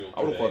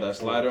I would have called that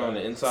slider on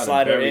the inside.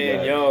 Slider and in,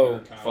 that. yo.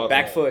 Fuck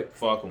Back him. foot.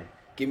 Fuck him.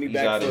 Give me He's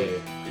back out of foot.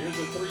 here.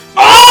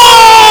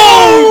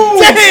 Oh!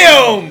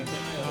 Damn!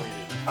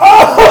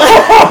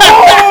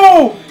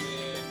 Oh!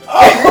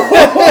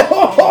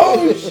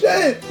 Oh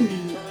shit!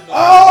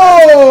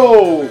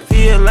 Oh!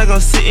 Feel like I'm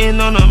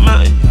sitting on a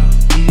mountain.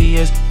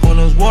 EVS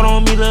corners, water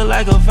on me look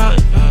like a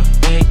fountain.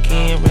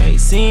 Backhand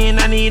racing,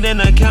 I need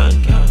an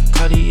accountant.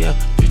 Cardia,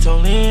 you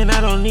told in,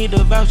 I don't need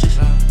the vouchers.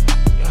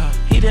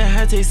 He done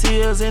had to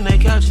seals in the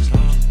couches.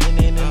 And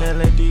then in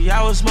LA, 3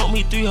 hours, smoke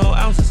me 3 whole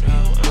ounces.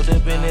 Put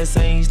up in that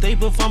same state,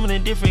 performing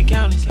in different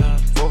counties.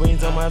 4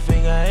 rings on my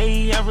finger,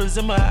 hey, I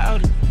resemble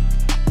Audi.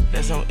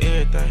 That's on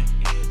everything,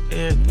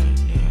 everything.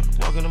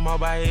 Yeah. Walking them all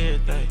by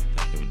everything.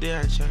 Every day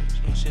I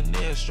change, no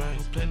Chanel strange,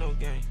 don't play no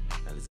game.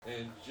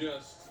 And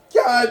just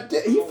God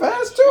damn, he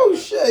fast too.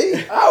 Shit,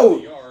 he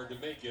out. yard to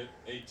make it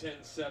a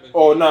 10-7.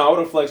 Oh no, I would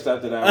have flexed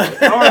after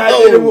that. All right, I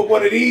hit him with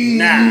one of these.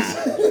 Nah.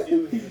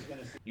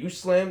 You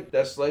slam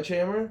that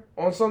sledgehammer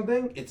on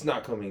something, it's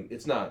not coming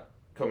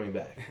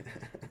back.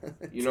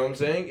 You know what I'm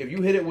saying? If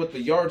you hit it with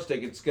the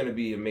yardstick, it's gonna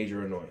be a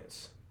major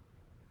annoyance.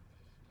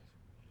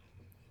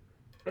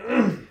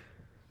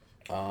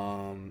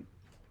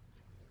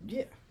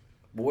 Yeah.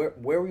 Where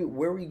were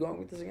you going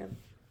with this again?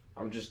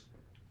 I'm just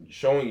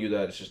showing you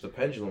that it's just a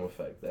pendulum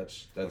effect.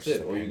 That's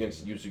it. Or you can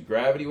use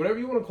gravity, whatever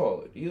you want to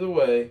call it. Either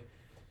way,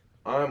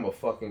 I'm a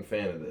fucking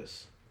fan of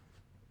this.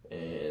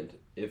 And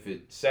if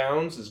it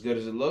sounds as good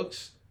as it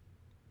looks,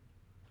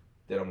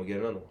 then I'm gonna get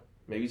another one.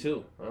 Maybe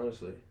 2,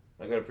 honestly.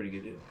 I got a pretty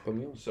good deal. Put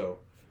me on. So,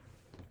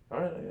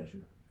 alright, I got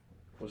you.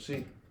 We'll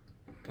see.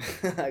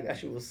 I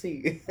got you. We'll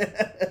see.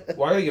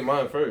 Well, I gotta get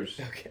mine first.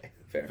 Okay.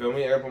 Fair. Feel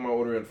me? I gotta put my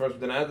order in first.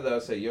 But then after that, I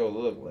say, yo,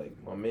 look, like,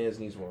 my man's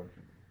needs one.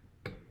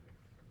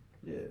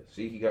 Yeah.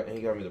 See, he got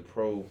me the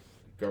pro.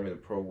 Got me the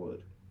pro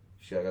wood.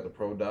 See, I got the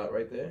pro dot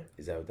right there.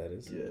 Is that what that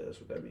is? Yeah, that's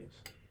what that means.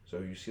 So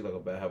if you see like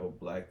have a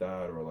black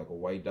dot or like a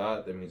white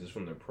dot, that means it's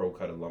from their pro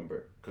cut of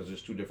lumber because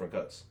there's 2 different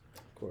cuts.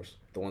 Of course.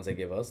 The ones they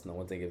give us and the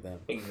ones they give them.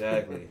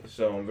 Exactly.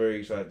 So I'm very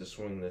excited to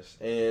swing this.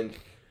 And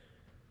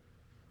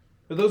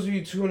for those of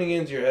you tuning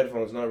into your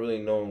headphones, not really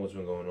knowing what's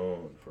been going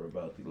on for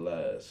about the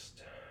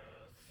last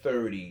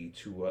 30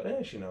 to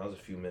actually no, it was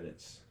a few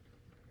minutes.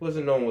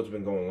 Wasn't knowing what's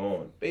been going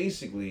on.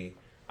 Basically,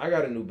 I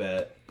got a new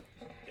bat.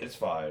 It's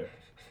fire.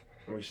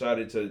 I'm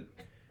excited to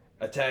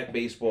attack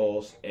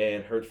baseballs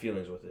and hurt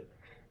feelings with it.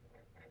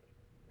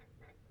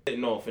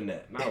 Hitting off in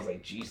that. And I was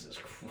like, Jesus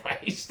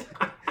Christ.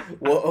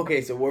 Well,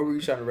 okay, so what were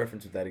you trying to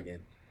reference with that again?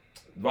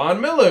 Von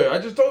Miller. I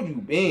just told you,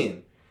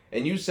 Ben.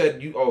 And you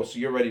said so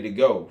you're ready to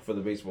go for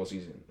the baseball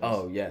season.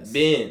 Oh, yes.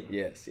 Ben.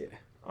 Yes, yeah.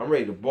 I'm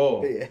ready to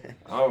ball. Yeah.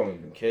 I don't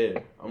even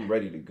care. I'm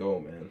ready to go,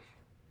 man.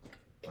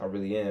 I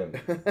really am.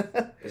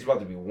 It's about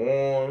to be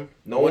warm.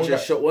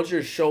 Once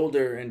your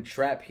shoulder and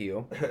trap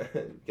heal.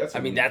 That's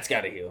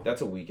got to heal. That's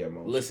a week at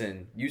most.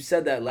 Listen, you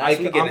said that last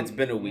week and it's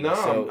been a week. No,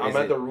 so I'm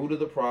at the root of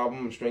the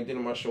problem. I'm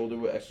strengthening my shoulder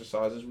with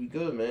exercises. We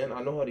good, man.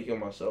 I know how to heal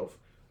myself.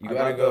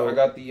 I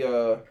got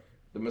the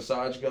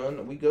massage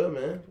gun. We good,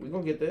 man. We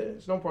gonna get there.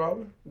 It's no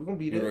problem. We gonna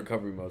beat it. In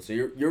recovery mode. So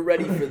you're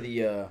ready for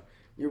the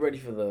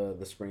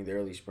spring, the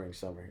early spring,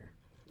 summer here.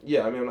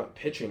 Yeah, I mean I'm not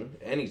pitching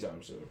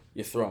anytime soon.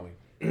 You're throwing.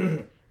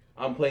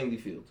 I'm playing the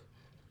field.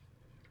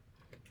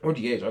 Or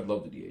DH. I'd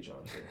love the DH,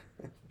 honestly.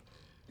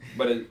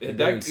 But You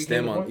can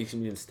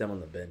stem on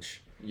the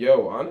bench.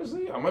 Yo,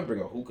 honestly, I might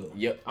bring a hookah.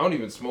 Yep. I don't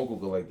even smoke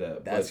hookah like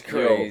that. That's but,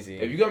 crazy.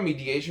 Yo, if you got me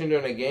DHing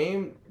during a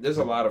game, there's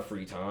a lot of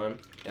free time,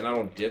 and I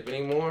don't dip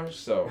anymore,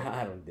 so...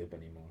 I don't dip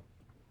anymore.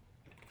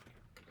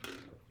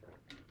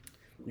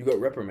 You got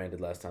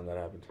reprimanded last time that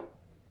happened.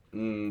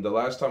 The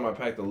last time I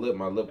packed a lip,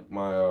 my gum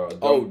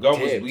Dipped.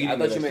 was bleeding. I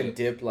thought you meant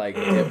dip like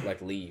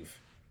leave.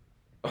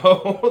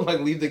 Oh, like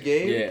leave the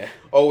game? Yeah.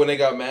 Oh, when they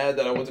got mad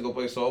that I went to go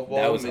play softball?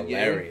 That was mid-game?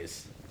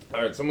 hilarious.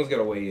 All right, someone's got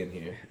to weigh in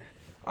here.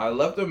 I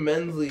left a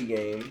men's league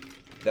game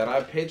that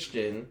I pitched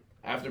in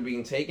after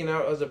being taken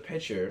out as a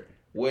pitcher,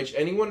 which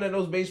anyone that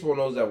knows baseball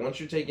knows that once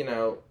you're taken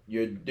out,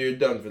 you're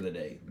done for the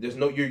day.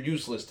 You're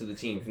useless to the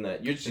team from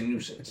that. You're just a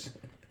nuisance.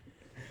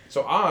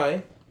 So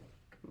I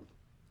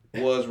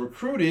was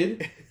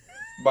recruited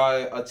by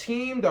a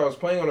team that was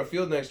playing on a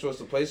field next to us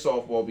to play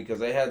softball because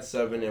they had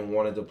 7 and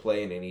wanted to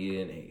play and they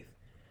needed an 8th.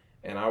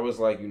 And I was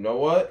like, you know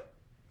what?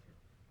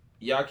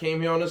 Y'all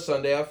came here on a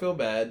Sunday. I feel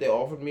bad. They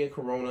offered me a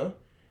Corona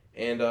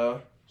and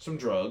some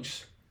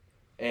drugs.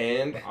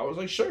 And I was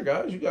like, sure,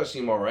 guys. You guys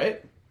seem all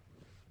right.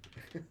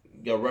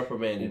 Got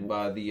reprimanded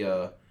by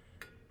the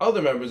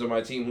other members of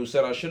my team who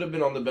said I should have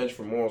been on the bench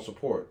for moral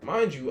support.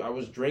 Mind you, I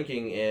was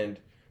drinking and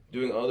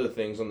doing other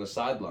things on the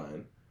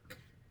sideline.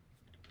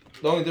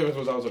 The only difference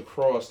was I was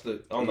across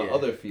on the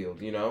other field,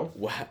 you know?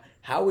 Wow.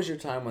 How was your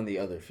time on the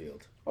other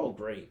field? Oh,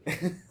 great.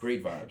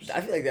 Great vibes.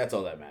 I feel like that's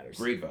all that matters.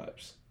 Great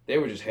vibes. They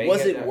were just hanging.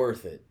 Was it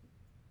worth it?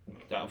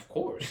 Of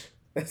course.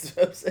 That's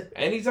what I'm saying.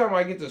 Anytime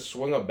I get to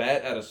swing a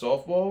bat at a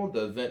softball,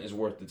 the event is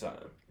worth the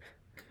time.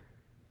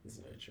 This is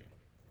very true.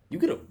 You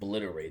could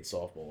obliterate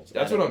softballs.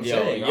 That's what I'm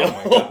saying. Yo,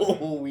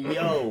 oh my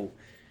God.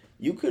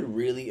 You could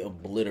really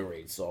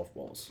obliterate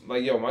softballs.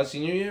 Like, yo, my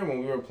senior year when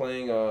we were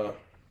playing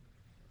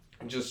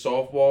just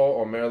softball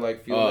on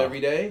Merrill-like Field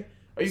every day.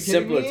 Are you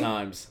kidding Simpler me?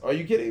 times. Are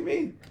you kidding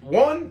me?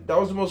 One, that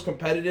was the most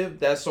competitive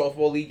that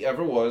softball league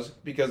ever was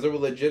because there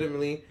was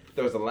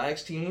the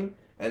lax team,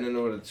 and then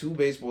there were the 2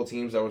 baseball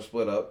teams that were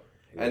split up,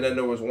 and then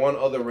there was one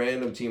other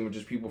random team of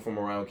just people from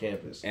around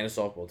campus. And a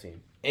softball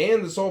team.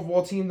 And the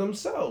softball team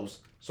themselves.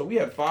 So we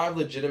had 5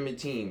 legitimate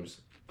teams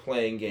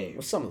playing games.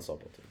 Well, some of the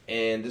softball team.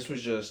 And this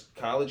was just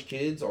college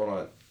kids on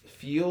a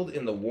field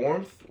in the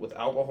warmth with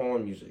alcohol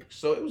and music.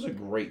 So it was a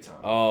great time.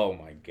 Oh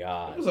my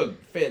god. It was a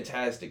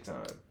fantastic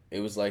time. It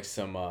was like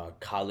some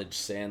college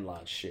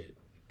Sandlot shit.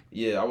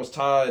 Yeah, I was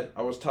tied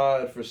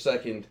for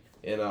second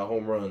in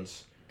home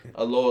runs.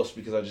 I lost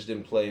because I just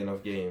didn't play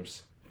enough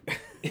games.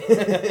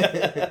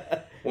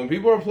 When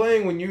people are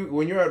playing, when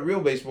you're at real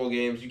baseball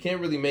games, you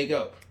can't really make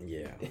up.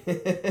 Yeah.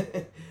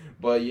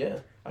 But yeah,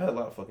 I had a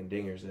lot of fucking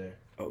dingers there.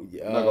 Oh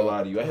yeah. I'm not gonna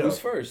lie to you. Who's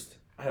first?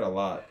 I had a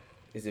lot.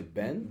 Is it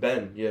Ben?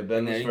 Ben And was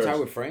then you first. tied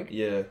with Frank?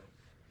 Yeah.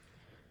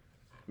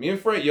 Me and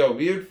Frank,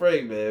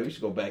 man, we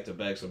should go back to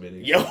back some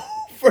innings. Yo,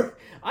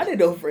 I didn't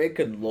know Frank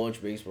could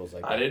launch baseballs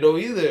like that. I didn't know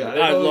either. I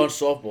didn't launch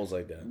softballs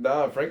like that.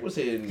 Nah, Frank was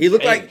hitting. He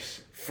looked like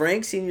tanks.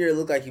 Frank Senior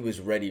looked like he was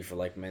ready for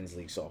like men's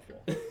league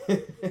softball.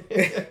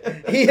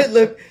 he had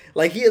looked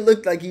like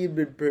he had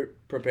been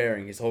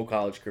preparing his whole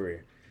college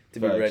career to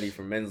be Facts. ready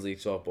for men's league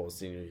softball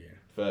senior year.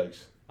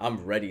 Facts.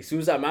 I'm ready. As soon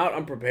as I'm out,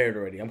 I'm prepared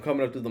already. I'm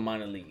coming up through the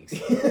minor leagues. You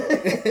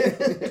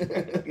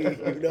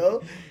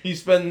know? He's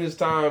spending his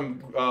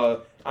time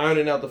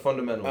ironing out the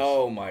fundamentals.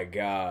 Oh my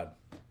god.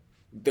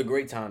 The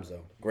great times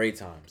though. Great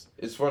times.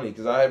 It's funny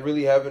because I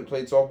really haven't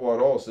played softball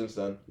at all since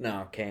then.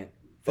 No, can't.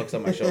 Fucks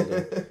on my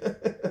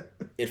shoulder.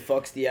 It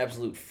fucks the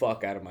absolute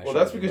fuck out of my Well, shoulder.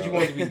 that's because you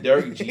wanted to be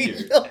Derek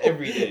Jeter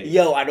every day.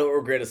 Yo, I don't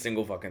regret a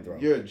single fucking throw.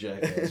 You're a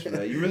jackass for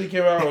that. You really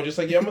came out and just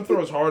like, yeah, I'm going to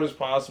throw as hard as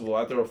possible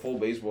after a full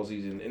baseball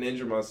season and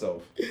injure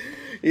myself.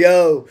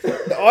 Yo,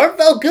 the arm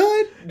felt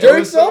good. During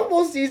was so-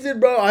 softball season,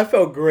 bro, I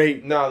felt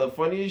great. Nah, the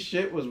funniest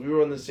shit was we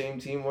were on the same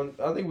team.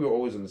 I think we were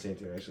always on the same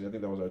team, actually. I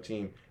think that was our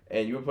team.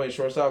 And you were playing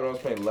shortstop and I was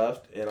playing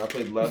left. And I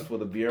played left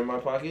with a beer in my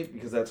pocket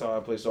because that's how I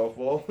play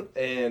softball.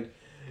 And...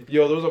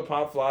 yo, there was a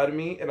pop fly to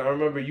me, and I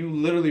remember you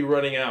literally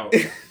running out.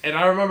 And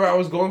I remember I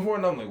was going for it,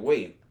 and I'm like,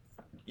 wait,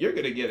 you're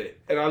going to get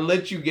it. And I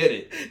let you get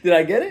it. Did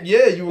I get it?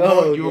 Yeah, you were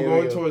Oh, going, okay,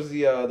 going yeah. towards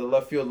the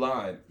left field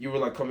line. You were,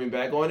 like, coming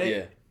back on it.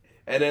 Yeah.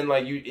 And then,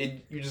 like, you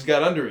just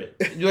got under it.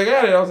 You're like, I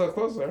got it. I was like,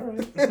 close. All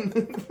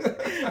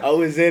right. I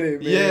was in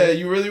it, man. Yeah,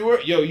 you really were.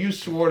 Yo, you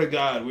swore to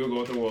God we were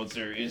going to the World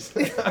Series.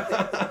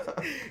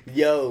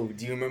 Yo,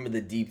 do you remember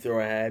the deep throw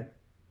I had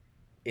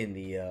in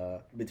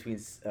the between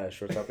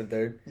shortstop and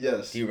third?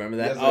 Yes. Do you remember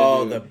that? Yes, I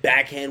Oh, do. the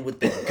backhand with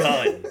the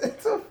gun.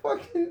 It's a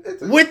fucking...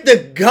 With the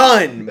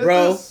gun,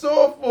 bro. It's a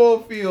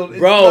softball field. It's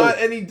Bro. not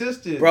any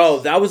distance. Bro,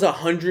 that was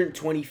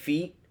 120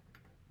 feet.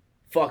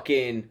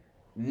 Fucking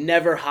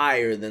never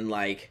higher than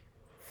like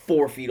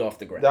 4 feet off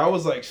the ground. That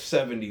was like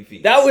 70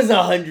 feet. That was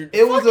 100.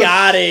 It was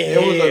out of here.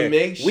 It was a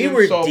makeshift We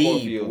were softball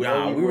deep. field.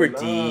 Nah, No, we were not.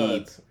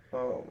 deep.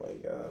 Oh my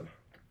god.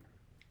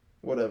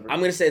 Whatever. I'm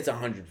gonna say it's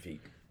 100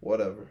 feet.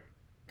 Whatever.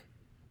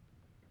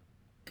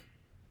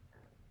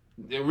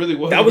 It really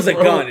was. That was a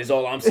gun, is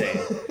all I'm saying.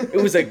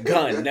 It was a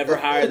gun. Never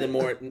higher than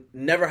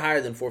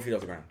 4 feet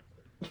off the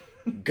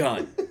ground.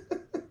 Gun.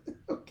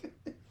 Okay.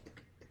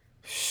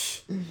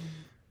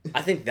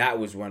 I think that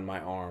was when my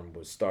arm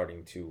was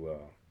starting to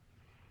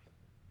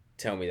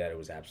tell me that it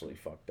was absolutely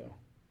fucked, though.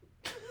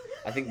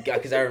 I think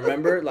because I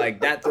remember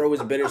like that throw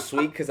was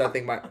bittersweet because I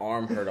think my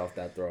arm hurt off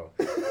that throw,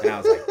 and I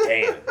was like,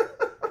 damn.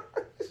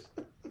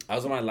 I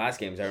was in my last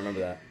games. I remember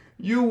that.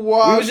 You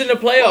watched. We was in the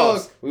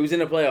playoffs. Fuck. We was in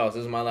the playoffs. This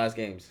was my last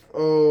games.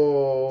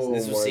 Oh.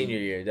 This was my- senior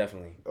year,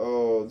 definitely.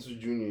 Oh, this was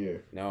junior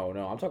year. No,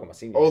 I'm talking about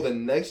senior. Oh, year. the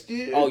next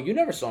year. Oh, you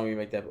never saw me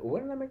make that.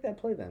 When did I make that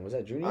play then? Was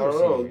that junior? I or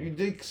don't know. senior year? You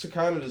did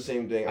kind of the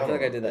same thing. I feel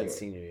like I don't did know. that Anyway.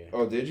 senior year.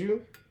 Oh, did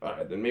you? All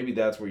right, then maybe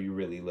that's where you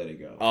really let it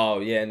go. Oh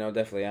yeah, no,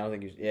 definitely. I don't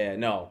think you. Yeah,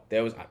 no,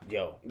 there was.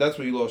 Yo, That's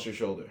where you lost your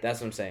shoulder.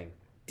 that's what I'm saying.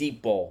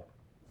 Deep ball.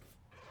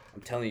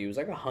 I'm telling you, it was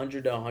like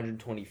 100 to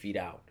 120 feet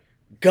out.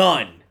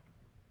 Gun.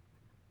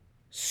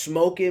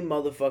 Smoking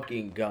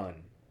motherfucking gun.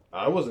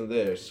 I wasn't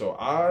there, so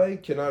I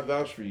cannot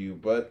vouch for you.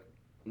 But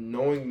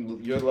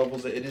knowing your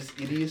levels of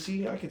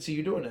idiocy, I could see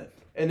you doing that.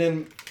 And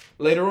then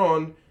later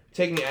on,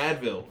 taking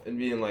Advil and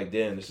being like,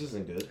 "Damn, this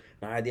isn't good."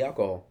 I had the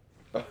alcohol.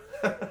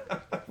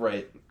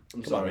 Right.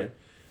 I'm Come on, sorry. man.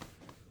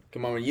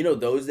 Come on, man. You know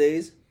those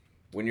days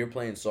when you're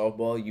playing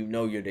softball, you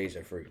know your days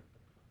are free.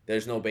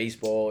 There's no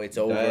baseball. It's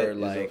over. That is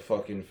a Like,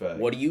 fucking fact.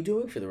 what are you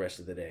doing for the rest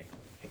of the day?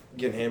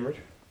 Getting hammered?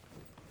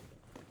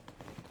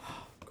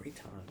 Great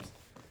times.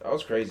 That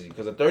was crazy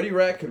because a 30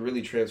 rack could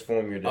really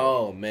transform your day.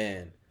 Oh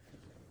man.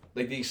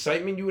 Like the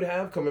excitement you would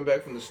have coming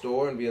back from the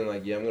store and being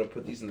like, "Yeah, I'm gonna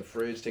put these in the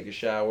fridge, take a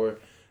shower,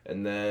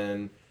 and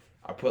then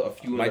I put a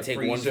few in Might the take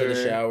freezer." one for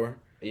the shower.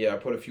 Yeah, I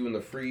put a few in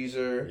the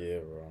freezer. Yeah,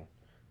 bro.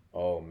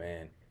 Oh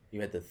man,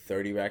 you had the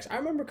 30 racks. I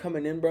remember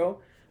coming in, bro.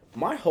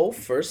 My whole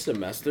first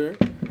semester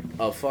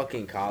of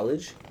fucking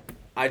college,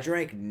 I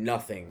drank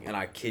nothing, and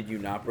I kid you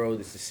not, bro.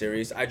 This is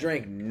serious. I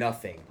drank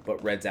nothing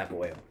but Red's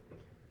Apple Ale,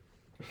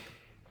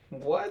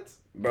 What?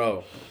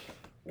 bro.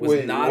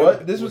 Wait,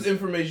 what? This was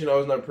information I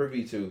was not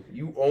privy to.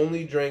 You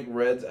only drank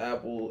Red's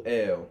Apple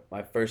Ale.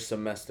 My first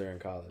semester in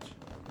college.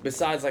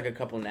 Besides, like, a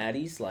couple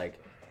natties, like,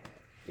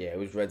 yeah, it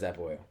was Red's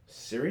Apple Ale.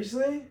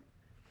 Seriously?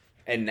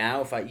 And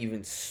now, if I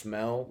even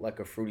smell like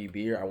a fruity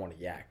beer, I want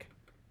a yak.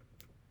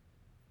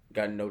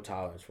 Got no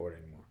tolerance for it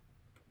anymore.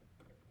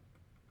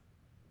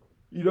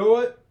 You know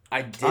what?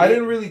 I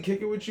didn't really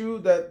kick it with you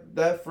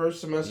that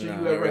first semester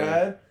No, you ever really.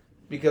 had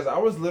because I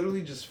was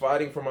literally just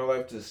fighting for my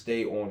life to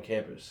stay on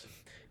campus.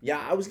 Yeah,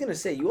 I was gonna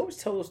say you always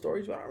tell those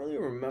stories, but I don't really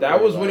remember.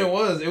 That was like, when it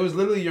was. It was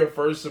literally your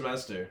first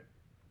semester.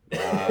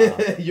 Wow.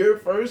 Your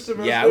first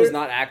semester? Yeah, I was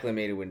not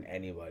acclimated with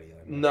anybody.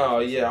 Like, No,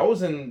 yeah, I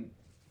was in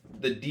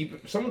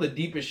some of the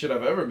deepest shit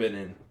I've ever been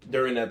in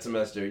during that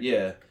semester.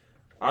 Yeah,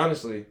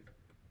 honestly.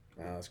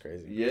 Oh, that's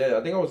crazy. Yeah,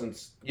 I think I was in.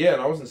 Yeah,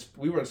 and I was in.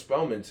 We were in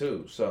Spelman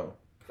too, so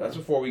that's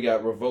before we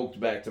got revoked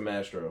back to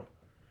Mastro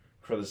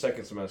for the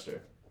second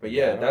semester. But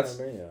yeah, I don't that's.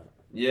 remember, yeah.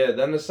 Yeah,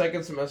 then the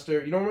second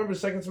semester. You don't remember the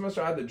second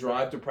semester? I had to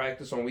drive to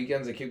practice on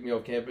weekends. They kicked me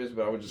off campus,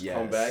 but I would just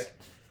come Yes. back.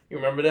 You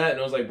remember that? And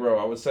it was like, bro,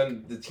 I would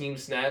send the team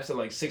snaps at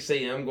like 6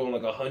 a.m. going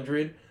like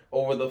 100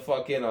 over the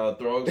fucking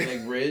Throgs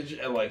Neck Bridge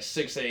at like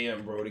 6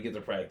 a.m., bro, to get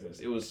to practice.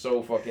 It was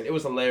so fucking... It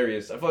was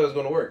hilarious. I felt like I was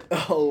going to work.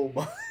 Oh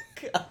my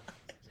god.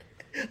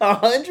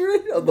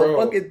 100 of the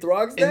Bro, fucking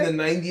Throgs In Neck? the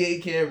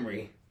 98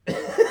 Camry.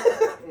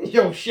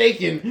 Yo,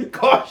 shaking.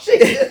 Car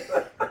shaking.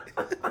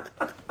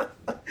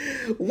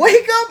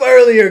 Wake up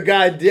earlier,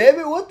 god damn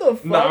it! What the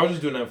fuck? No, I was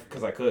just doing that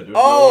because I could. There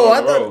was Oh, no one I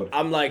on the thought road.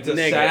 I'm like, It's a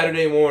nigga.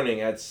 Saturday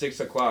morning at 6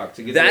 o'clock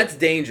to get That's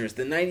there. dangerous.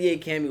 The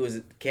 '98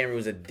 Camry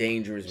was a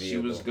dangerous She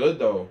vehicle. was good,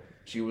 though.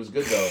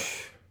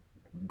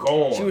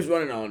 Gone. She was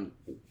running on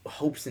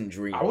hopes and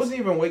dreams. I wasn't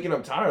even waking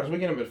up tired. I was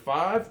waking up at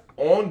 5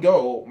 on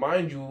go.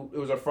 Mind you, it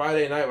was a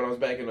Friday night when I was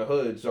back in the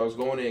hood, so I was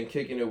going in and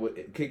kicking it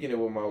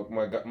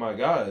with my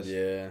guys.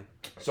 Yeah.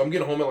 So I'm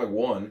getting home at like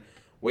 1,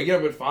 waking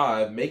up at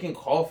 5, making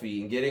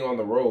coffee and getting on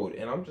the road,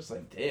 and I'm just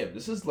like, damn,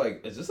 is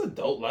this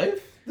adult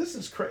life? This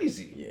is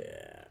crazy.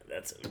 Yeah,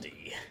 that's OD.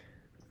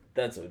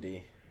 That's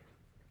OD.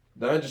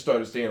 Then I just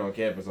started staying on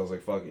campus. I was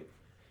like, fuck it.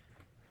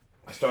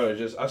 I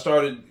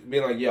started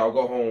being like, yeah, I'll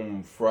go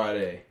home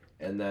Friday,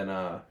 and then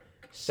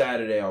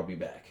Saturday I'll be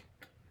back.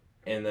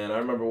 And then I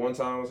remember one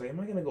time I was like, am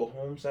I gonna go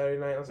home Saturday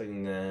night? I was like,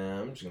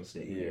 nah, I'm just gonna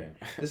stay here.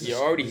 You're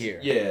already here.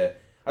 Yeah,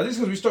 I think it's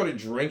because we started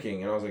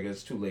drinking, and I was like,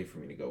 it's too late for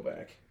me to go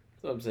back.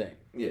 That's what I'm saying.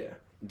 Yeah,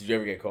 Did you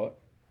ever get caught?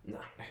 No.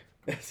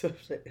 That's what I'm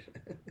saying.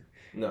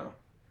 no,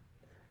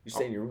 You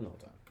stay in your room the whole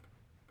time.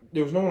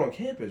 there was no one on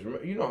campus.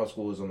 Remember, you know how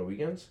school is on the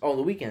weekends. Oh, on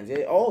the weekends.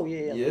 Yeah. Oh,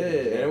 yeah. Yeah,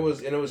 and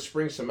it was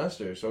spring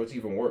semester, so it's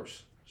even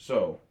worse.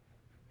 So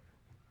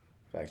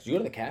Facts. Did you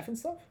go to the calf and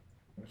stuff?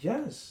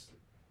 yes,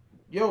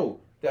 yo,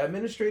 the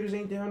administrators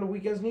ain't there on the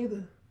weekends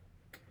neither.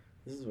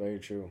 This is very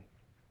true.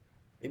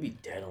 They be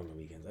dead on the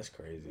weekends. That's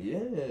crazy.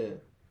 Yeah.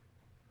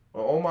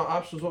 Well, all my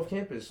ops was off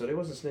campus, so they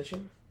wasn't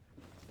snitching.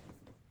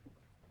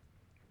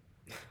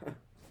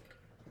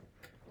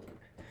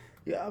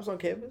 You have ops on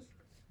campus?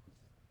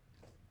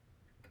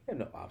 You have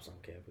no ops on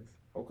campus.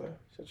 Okay.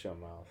 Shut your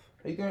mouth.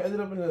 How you gonna ended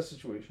up in that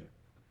situation?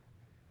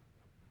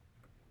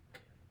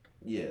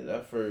 Yeah,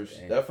 that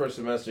first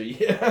semester,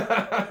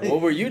 yeah.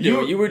 What were you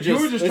doing? You were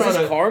just is trying this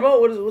to karma?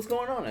 What's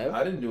going on, Ev?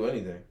 I didn't do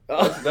anything.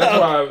 Oh.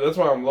 That's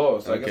why I'm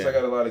lost. I guess Okay. I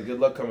got a lot of good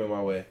luck coming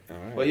my way. All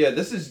right. But yeah,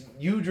 this is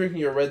you drinking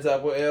your Red's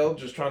Apple Ale,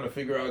 just trying to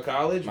figure out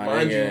college. My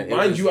Mind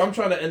nigga, you, I'm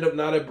trying to end up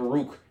not at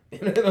Baruch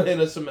in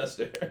a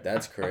semester.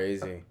 That's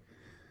crazy.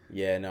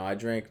 Yeah, no, I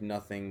drank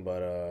nothing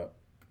but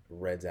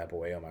Red's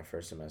Apple Ale my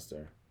first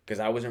semester because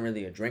I wasn't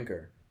really a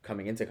drinker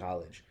coming into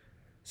college.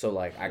 So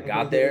like I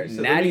got there, So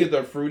let me Natty, get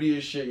the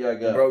fruitiest shit y'all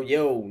got. bro,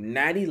 yo,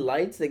 Natty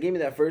Lights. They gave me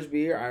that first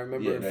beer. I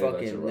remember Yeah, in Natty Lights are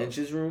fucking rough.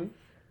 Lynch's room,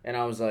 and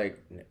I was like,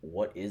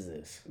 "What is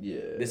this?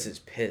 Yeah. This is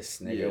piss,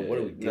 nigga. What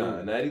are we doing?"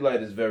 Nah, Natty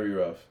Light is very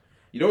rough.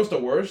 You know what's the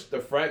worst?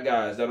 The frat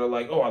guys that are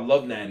like, oh, I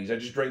love Natties. I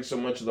just drank so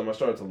much of them, I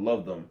started to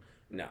love them.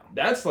 No,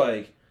 That's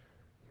like,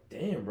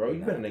 damn, bro,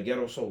 you've been in the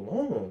ghetto so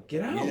long.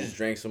 Get out. you just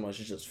drank so much,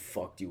 it just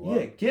fucked you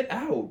Yeah, up. get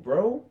out,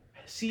 bro.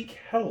 Seek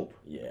help.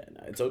 Yeah,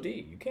 no, it's OD.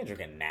 You can't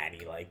drink a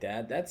natty like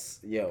that. That's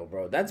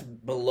bro. That's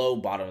below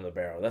bottom of the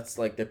barrel. That's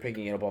like they're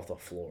picking it up off the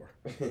floor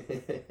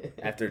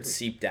after it's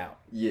seeped out.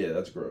 Yeah,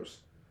 that's gross.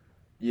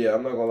 Yeah,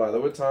 I'm not gonna lie. There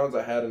were times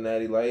I had a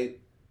Natty Light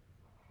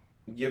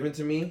given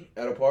to me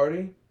at a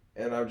party,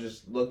 and I've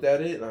just looked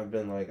at it and I've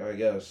been like, I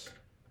guess,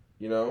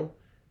 you know.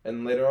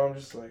 And later on, I'm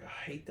just like,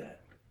 I hate that.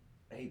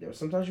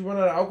 Sometimes you run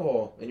out of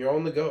alcohol and you're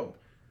on the go,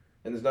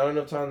 and there's not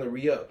enough time to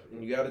re-up,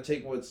 and you got to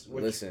take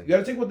Listen. you got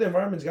to take what the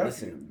environment's got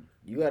for you. Listen,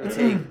 you got to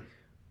take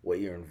what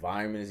your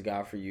environment has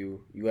got for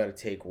you. You got to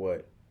take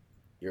what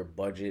your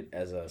budget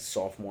as a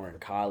sophomore in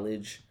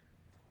college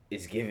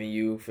is giving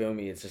you. Feel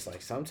me? It's just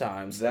like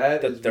sometimes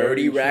That the is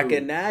very 30 rack true.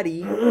 of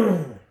natty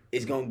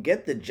is gonna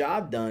get the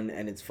job done,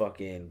 and it's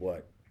fucking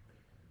what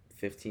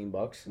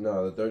 $15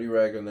 No, the 30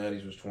 rack of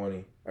Natties was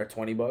 20. or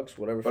 $20,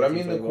 whatever. But I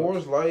mean, the 15, $20.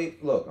 Coors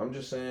Light. Look, I'm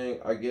just saying.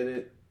 I get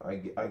it. I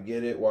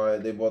get it. Why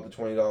they bought the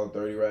 $20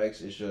 30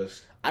 racks? It's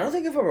just. I don't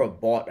think I've ever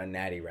bought a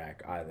Natty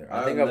Rack either.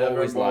 I think I've never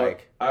always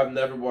bought, I've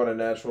never bought a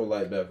natural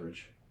light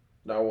beverage,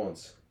 not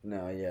once.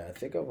 No, yeah, I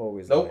think I've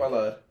always. Nope, I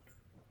lied.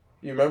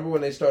 You remember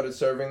when they started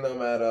serving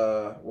them at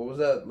what was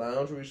that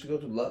lounge we used to go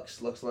to?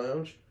 Lux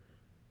Lounge,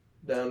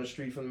 down the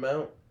street from the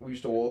Mount. We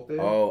used to walk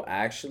there. Oh,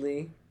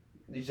 actually.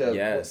 These have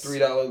Yes. $3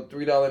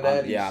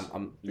 natties. Yeah,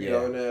 $3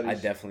 natties. I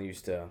definitely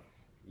used to.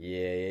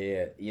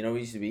 Yeah. You know what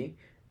it used to be?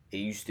 It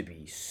used to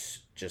be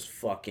just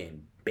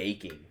fucking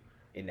baking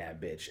in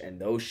that bitch, and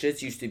those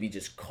shits used to be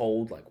just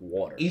cold like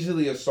water.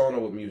 Easily a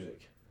sauna with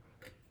music.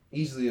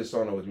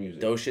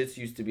 Those shits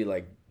used to be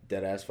like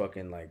dead ass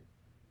fucking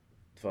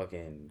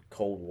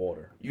cold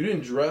water. You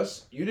didn't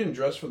dress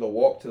for the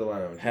walk to the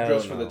lounge. Hell You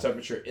dressed no. for the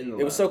temperature in the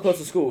lounge. It was so close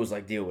to school. It was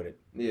like, deal with it.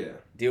 Yeah.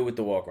 Deal with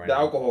the walk right The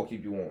now. alcohol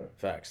keep you warm.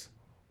 Facts.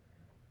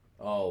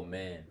 Oh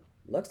man,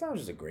 Lux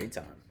Lounge is a great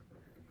time.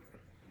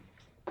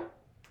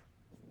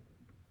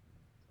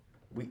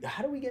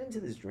 How do we get into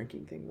this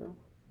drinking thing though?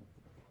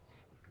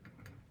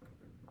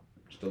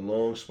 Just a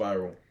long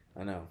spiral.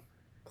 I know.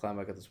 Climb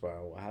back up the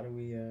spiral. How do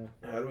we?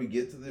 How do we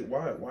get to the?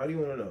 Why do you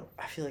want to know?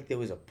 I feel like there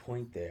was a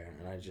point there,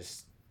 and I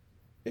just.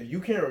 If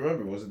you can't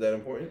remember, was it that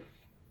important?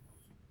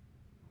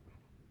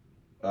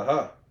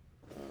 Aha.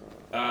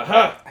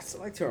 Aha. I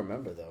still like to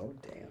remember though.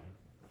 Damn.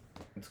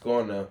 It's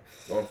gone now.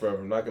 Gone forever.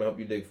 I'm not gonna help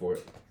you dig for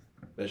it.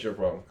 That's your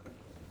problem.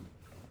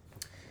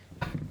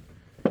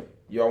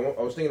 Yo,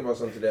 I was thinking about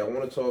something today. I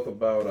want to talk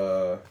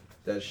about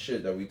that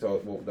shit that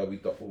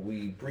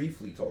we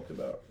briefly talked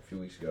about a few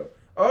weeks ago.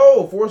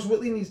 Oh, Forrest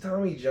Whitley needs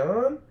Tommy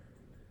John.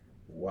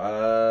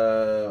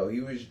 Wow,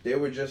 They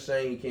were just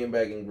saying he came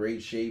back in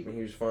great shape and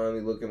he was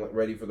finally looking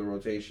ready for the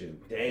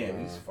rotation. Damn,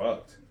 he's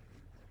fucked.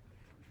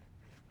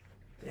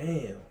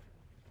 Damn,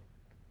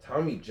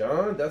 Tommy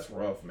John, that's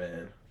rough,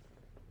 man.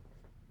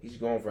 He's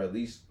gone for at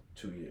least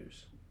 2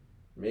 years,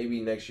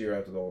 maybe next year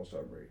after the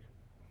All-Star break.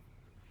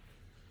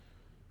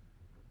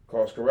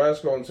 Carlos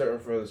Carrasco uncertain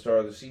for the start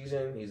of the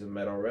season. He's a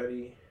Met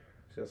already.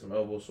 He's got some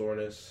elbow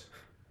soreness.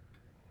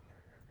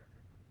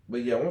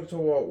 But yeah, I want to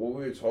talk about what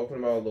we were talking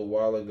about a little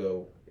while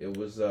ago. It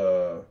was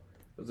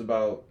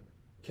about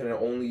can a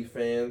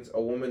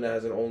woman that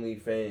has an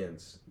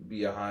OnlyFans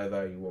be a high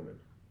value woman?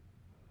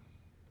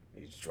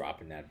 He's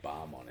dropping that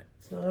bomb on it.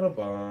 It's not a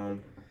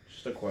bomb.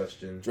 Just a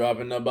question.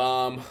 Dropping the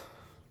bomb.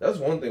 That's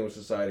one thing with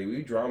society.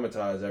 We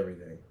dramatize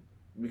everything.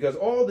 Because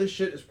all this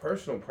shit is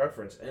personal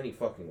preference any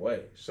fucking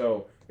way.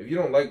 So, if you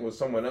don't like what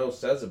someone else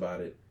says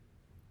about it,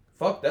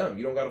 fuck them.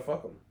 You don't gotta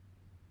fuck them.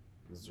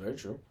 This is very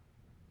true.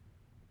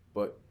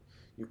 But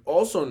you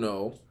also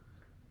know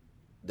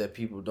that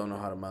people don't know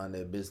how to mind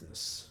their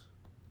business.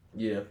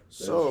 Yeah,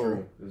 that's So-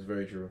 true. That's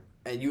very true.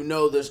 And you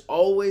know there's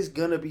always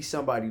gonna be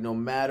somebody, no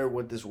matter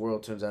what this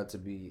world turns out to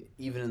be,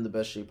 even in the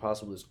best shape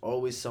possible, there's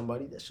always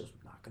somebody that's just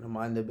not gonna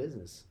mind their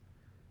business.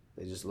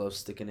 They just love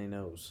sticking their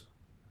nose.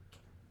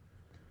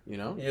 You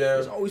know? Yeah.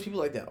 There's always people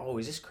like that.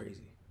 Always. It's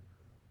crazy.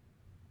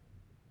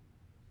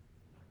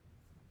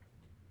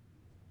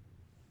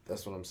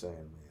 That's what I'm saying,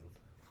 man.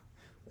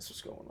 That's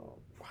what's going on.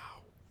 Wow.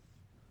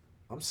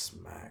 I'm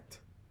smacked.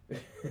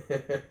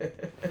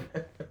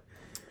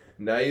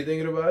 Now you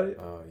thinking about it?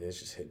 Oh, yeah, it's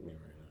just hitting me right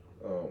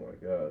now. Oh my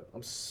god.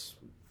 I'm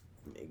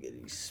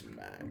miggity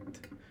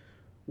smacked.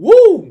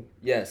 Woo!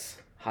 Yes.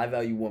 High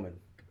value women.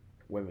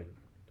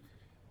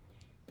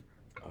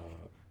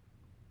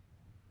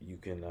 You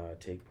can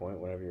take point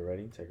whenever you're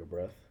ready. Take a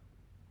breath.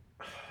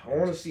 I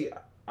want to see.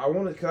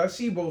 Cause I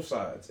see both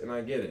sides, and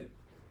I get it.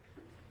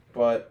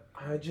 But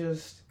I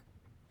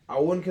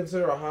wouldn't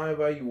consider a high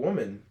value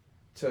woman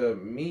to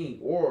me,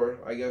 or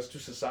I guess to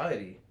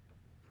society.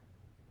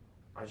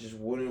 I just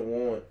wouldn't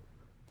want.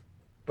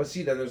 But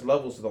see, then there's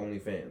levels to the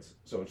OnlyFans,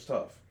 so it's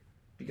tough.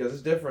 Because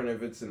it's different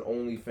if it's an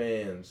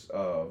OnlyFans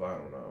of, I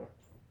don't know.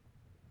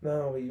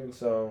 No, even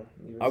so.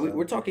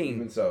 We're talking.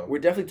 Even so. We're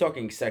definitely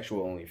talking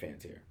sexual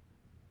OnlyFans here.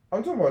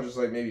 I'm talking about just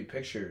like maybe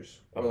pictures.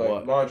 Or Of like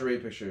what? lingerie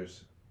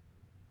pictures.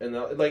 And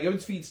like if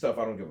it's feet stuff,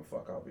 I don't give a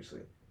fuck, obviously.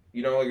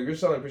 You know, like if you're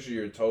selling a picture of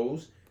your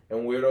toes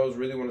and weirdos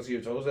really want to see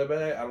your toes that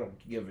bad, I don't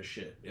give a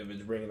shit if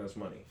it's bringing us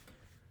money.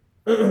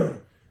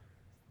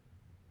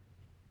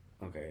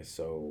 Okay,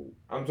 so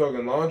I'm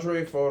talking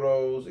lingerie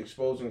photos,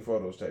 exposing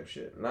photos type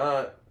shit.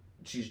 Not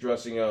she's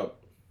dressing up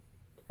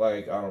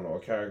like, I don't know, a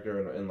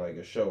character in like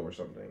a show or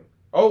something.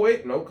 Oh,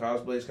 wait, no,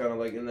 cosplay's kind of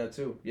like in that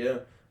too. Yeah.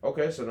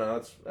 Okay, so now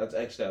that's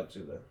X'd out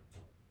too then.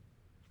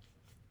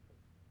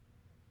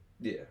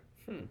 Yeah.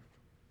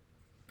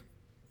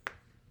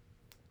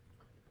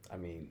 I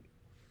mean,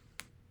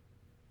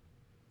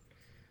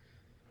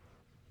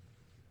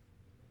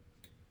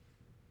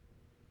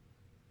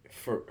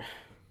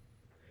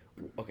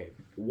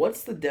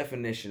 what's the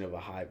definition of a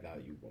high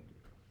value woman?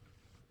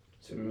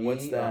 To me,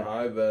 What's that? a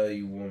high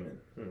value woman.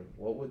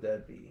 What would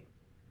that be?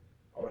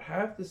 I would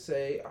have to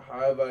say a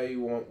high value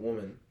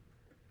woman.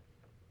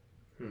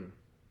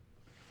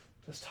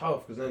 That's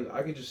tough because then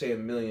I could just say a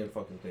million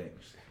fucking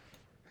things.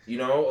 You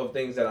know, of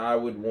things that I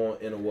would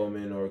want in a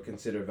woman or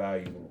consider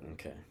valuable.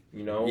 Okay.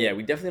 You know? Yeah,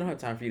 we definitely don't have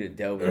time for you to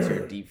delve into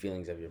your deep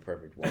feelings of your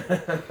perfect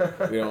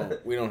woman.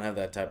 We don't have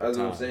that type of That's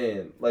time. what I'm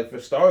saying. Like, for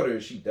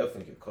starters, she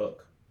definitely can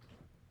cook.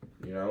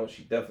 You know?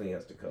 She definitely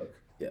has to cook.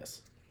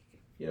 Yes.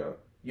 You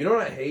know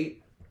what I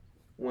hate?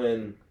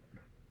 When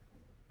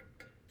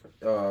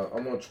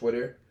I'm on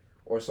Twitter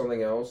or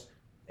something else,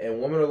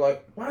 and women are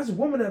like, why does a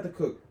woman have to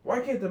cook?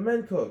 Why can't the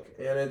men cook?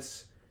 And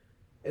it's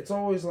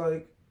always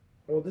like,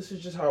 well, this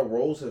is just how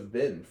roles have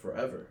been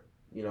forever.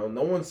 You know,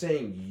 no one's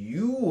saying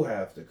you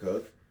have to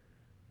cook,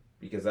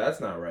 because that's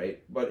not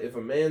right. But if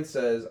a man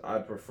says, I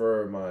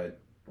prefer my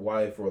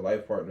wife or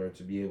life partner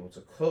to be able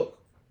to cook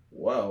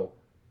well,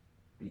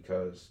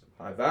 because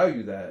I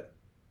value that,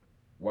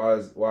 why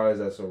is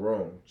that so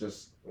wrong?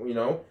 Just, you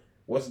know,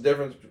 what's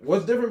different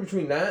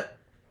between that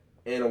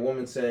and a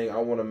woman saying, I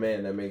want a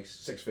man that makes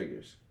 6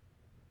 figures?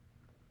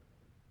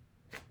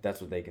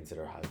 That's what they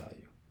consider high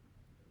value.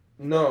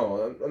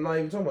 No, I'm not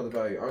even talking about the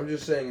value. I'm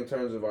just saying in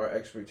terms of our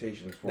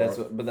expectations for That's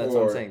what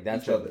I'm saying.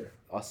 That's each what other.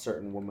 A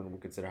certain woman would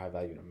consider high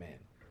value in a man.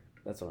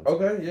 That's what I'm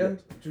saying. Okay, yeah,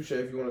 touche.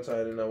 If you want to tie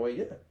it in that way,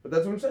 yeah. But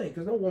that's what I'm saying,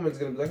 because no woman's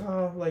gonna be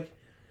like, like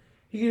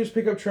he can just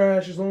pick up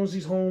trash as long as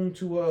he's home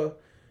to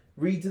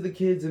read to the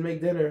kids and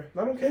make dinner.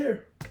 I don't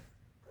care.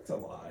 That's a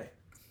lie.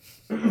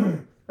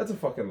 That's a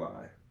fucking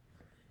lie.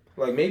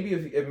 Like maybe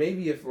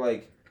if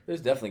like.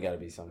 There's definitely got to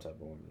be some type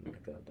of woman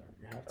like that.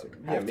 You have to.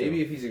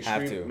 Maybe if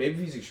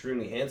he's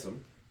extremely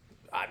handsome.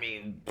 I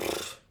mean,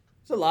 there's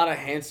a lot of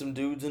handsome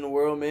dudes in the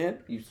world, man.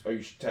 Are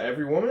you to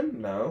every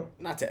woman? No.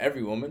 Not to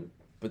every woman,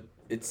 but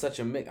it's such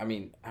a mix. I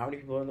mean, how many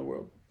people are in the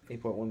world?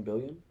 8.1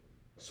 billion?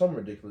 Some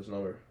ridiculous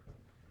number.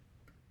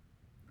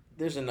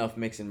 There's enough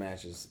mix and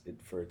matches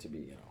for it to be,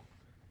 you know,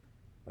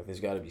 like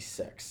there's got to be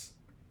sex.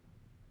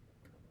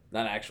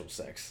 Not actual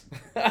sex.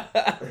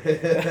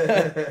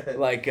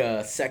 Like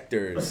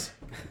sectors.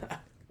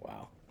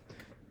 Wow.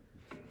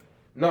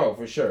 No,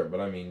 for sure. But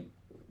I mean,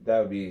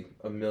 that would be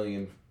a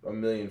million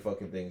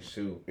fucking things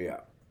too. Yeah.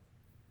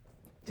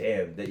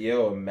 Damn.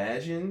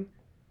 Imagine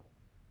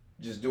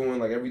just doing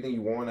like everything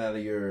you want out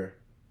of your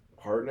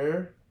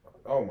partner.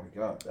 Oh my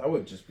god, that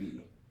would just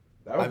be.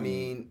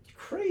 Be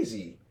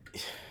crazy.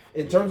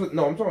 I'm talking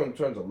in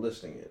terms of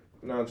listing it,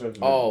 not in terms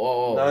of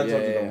not in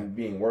terms of them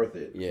being worth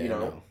it. Yeah, you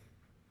know.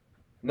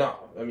 No,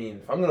 I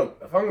mean if I'm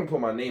gonna put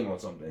my name on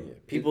something,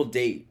 people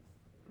date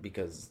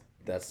because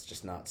that's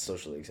just not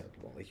socially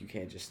acceptable. Like you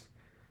can't just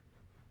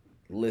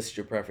list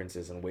your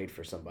preferences and wait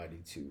for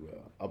somebody to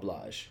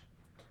oblige.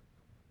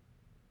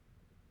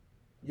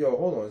 Yo,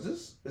 hold on.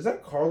 Is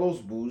that Carlos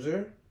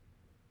Boozer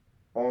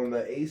on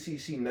the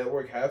ACC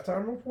Network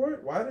halftime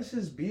report? Why does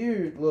his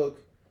beard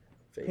look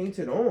Fake.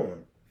 painted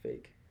on?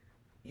 Fake.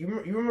 You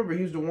remember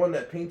he was the one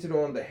that painted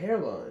on the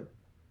hairline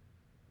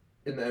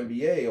in the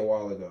NBA a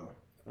while ago.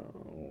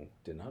 Oh,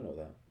 did not know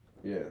that.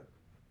 Yeah.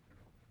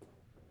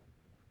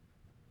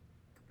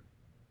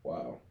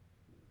 Wow.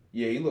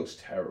 Yeah, he looks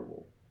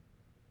terrible.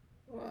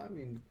 Well, I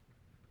mean,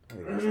 I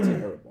think that's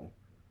terrible.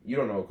 You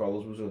don't know what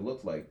Carlos Boozer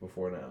looked like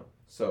before now.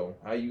 So,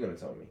 how are you going to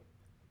tell me?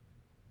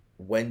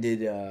 When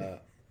did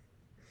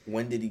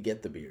he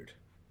get the beard?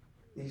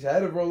 He's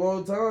had it for a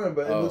long time,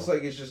 but it Oh. looks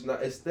like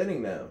it's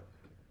thinning now.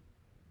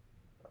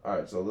 All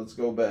right, so let's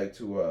go back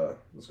to what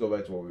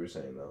we were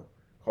saying though.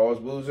 Carlos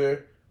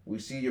Boozer, we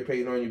see you're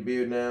painting on your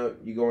beard now.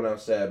 You going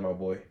out sad, my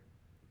boy.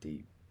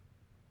 Deep.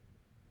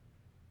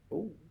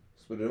 Oh.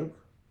 Spadunk.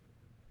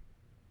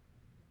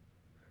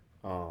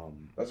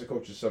 That's your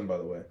coach's son, by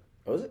the way.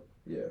 Oh, is it?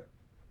 Yeah.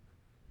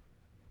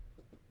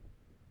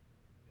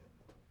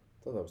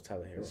 I thought that was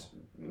Tyler Hero.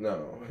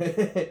 No.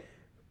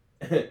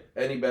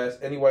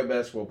 Any white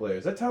basketball player.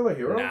 Is that Tyler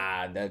Hero?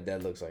 Nah,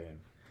 that looks like him.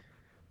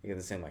 He got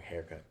the same like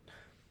haircut.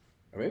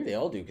 Or maybe they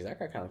all do, because that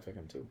guy kind of looks like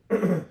him too.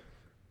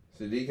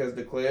 Sadiq has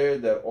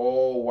declared that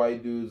all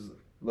white dudes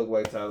look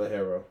like Tyler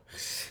Hero.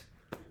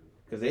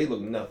 Because they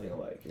look nothing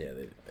alike. Yeah,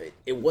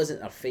 it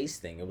wasn't a face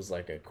thing. It was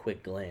like a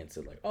quick glance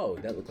at like, oh,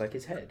 that looked like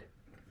his head.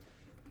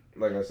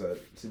 Like I said,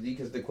 Sadiq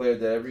has declared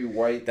that every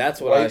white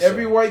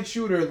every white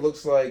shooter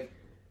looks like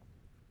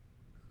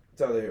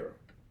Tyler Hero.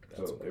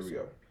 So there we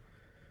go.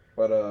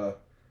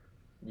 But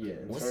yeah,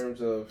 in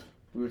terms of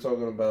we were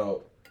talking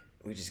about,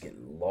 we just get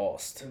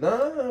lost.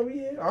 Nah, I'm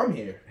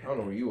here. I don't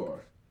know where you are.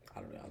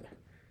 I don't know either.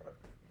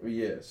 But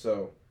yeah,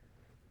 so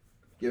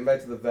getting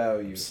back to the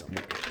value.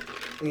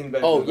 Getting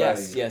back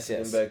Yes.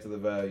 Getting back to the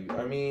value.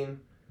 I mean,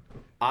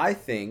 I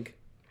think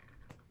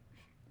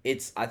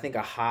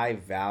a high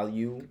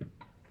value.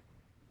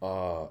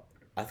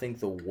 I think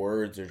the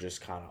words are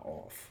just kind of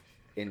off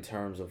in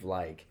terms of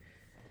like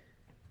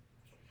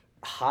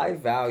high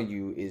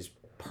value is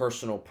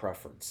personal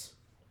preference.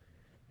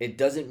 It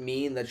doesn't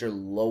mean that you're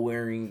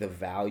lowering the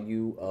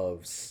value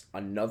of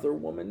another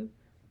woman.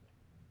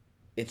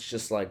 It's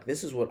just like,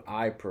 this is what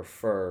I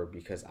prefer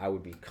because I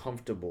would be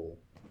comfortable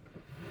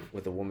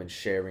with a woman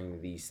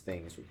sharing these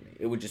things with me.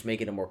 It would just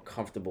make it a more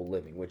comfortable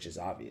living, which is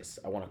obvious.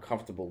 I want a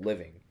comfortable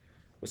living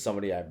with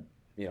somebody I'm,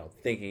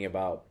 thinking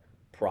about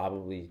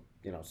probably,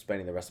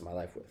 spending the rest of my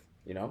life with,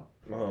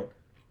 Uh-huh.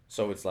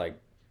 So it's like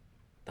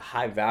the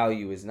high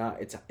value is not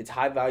it's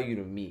high value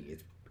to me.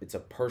 It's a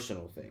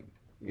personal thing,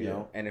 you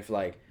know? And if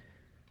like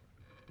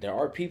there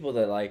are people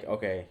that like,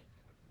 okay,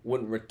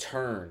 wouldn't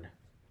return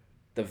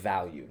the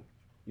value,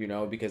 you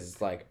know, because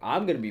it's like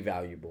I'm going to be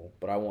valuable,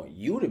 but I want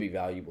you to be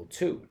valuable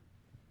too.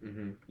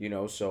 You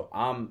know, so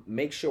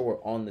make sure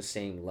we're on the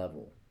same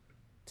level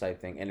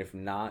type thing. And if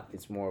not,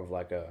 it's more of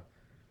like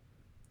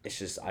it's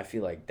just I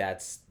feel like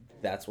that's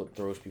what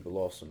throws people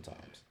off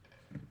sometimes.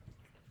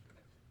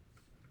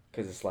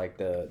 Cuz it's like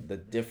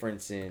the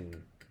difference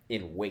in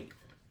weight.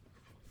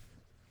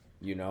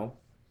 You know?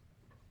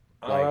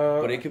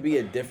 Like but it could be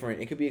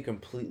a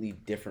completely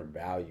different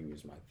value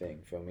is my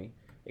thing, feel me?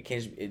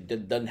 It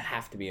doesn't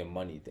have to be a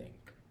money thing.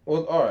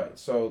 Well, all right.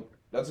 So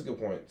that's a good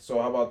point. So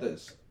how about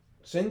this?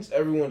 Since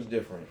everyone's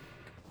different,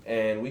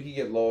 and we could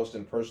get lost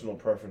in personal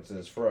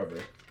preferences forever,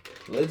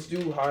 let's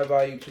do high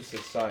value to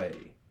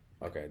society.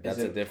 Okay, that's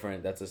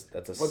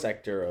a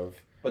sector of.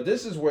 But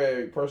this is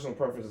where personal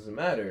preference doesn't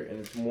matter, and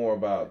it's more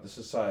about the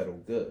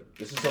societal good.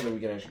 This is something we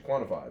can actually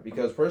quantify.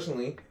 Because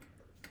personally,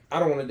 I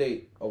don't want to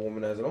date a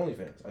woman that has an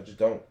OnlyFans. I just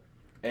don't.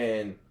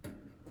 And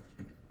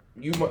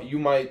you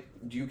might.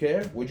 Do you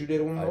care? Would you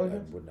date a woman with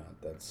OnlyFans? I would not.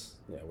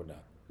 I would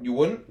not. You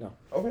wouldn't? No.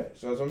 Okay,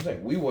 so that's what I'm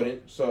saying. We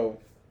wouldn't. So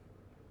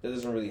that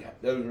doesn't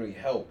really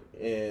help,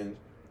 and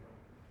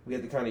we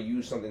have to kind of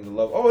use something to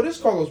love. Oh, it is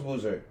Carlos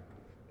Boozer.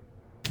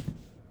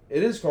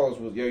 It is Carlos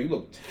Boozer. Yo, you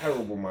look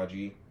terrible, my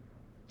G.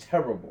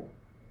 Terrible.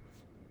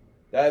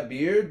 That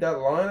beard,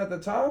 that line at the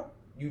top,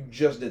 you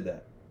just did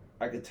that.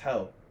 I could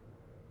tell.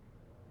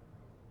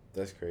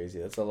 That's crazy.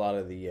 That's a lot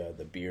of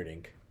the beard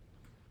ink.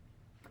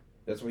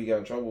 That's what he got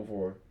in trouble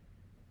for.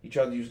 He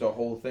tried to use the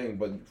whole thing,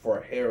 but for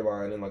a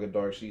hairline and like a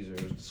Dark Caesar,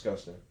 it was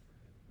disgusting.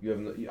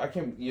 I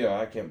can't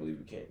believe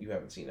you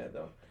haven't seen that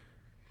though.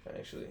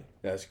 Actually,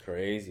 that's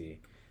crazy.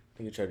 I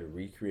think he tried to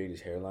recreate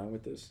his hairline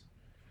with this.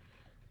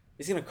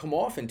 It's gonna come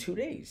off in 2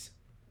 days.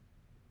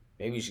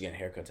 Maybe you should get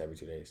haircuts every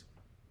 2 days.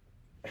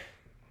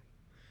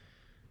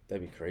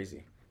 That'd be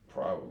crazy.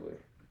 Probably.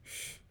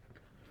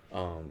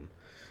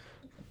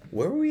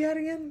 Where were we at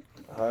again?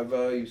 High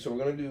value. So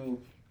we're gonna do.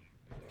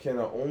 Can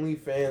a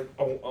OnlyFans,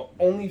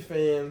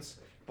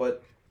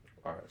 but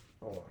all right,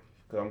 hold on,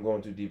 because I'm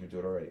going too deep into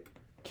it already.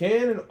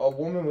 Can a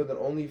woman with an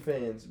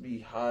OnlyFans be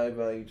high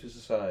value to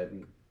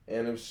society?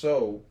 And if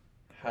so,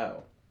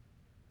 how?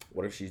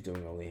 What if she's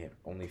doing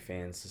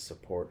OnlyFans to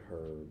support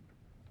her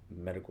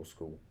medical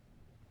school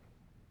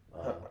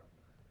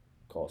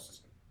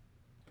costs?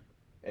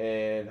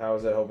 And how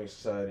is that helping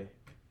society?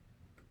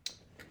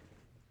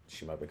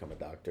 She might become a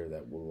doctor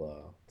that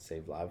will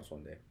save lives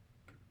one day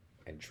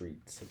and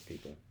treat sick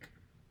people.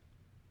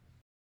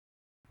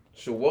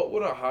 So what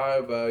would a high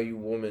value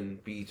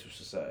woman be to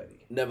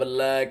society? Never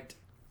lacked.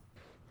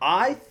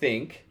 I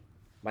think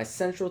my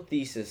central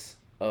thesis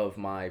of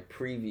my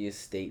previous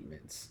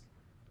statements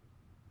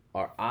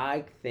are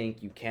I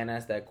think you can't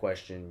ask that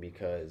question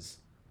because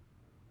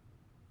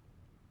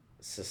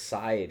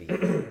society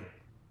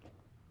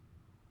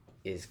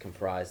is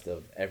comprised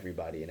of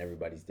everybody and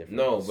everybody's different.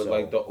 No, but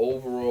like the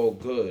overall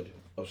good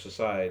of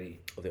society.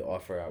 The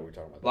offer out we're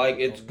talking about. Like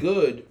it's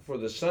good for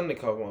the sun to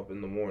come up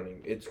in the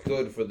morning. It's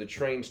good for the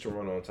trains to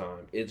run on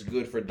time. It's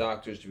good for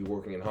doctors to be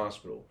working in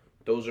hospital.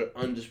 Those are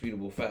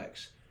undisputable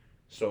facts.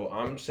 So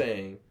I'm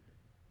saying,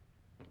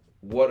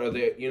 what are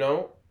they? You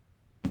know,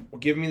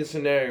 give me the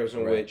scenarios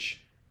in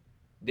which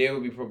they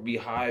would be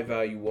high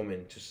value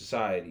women to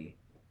society.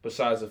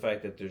 Besides the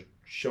fact that they're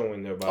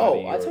showing their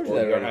body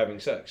or having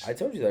sex. I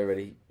told you that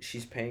already.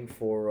 She's paying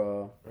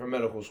for her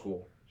medical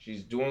school.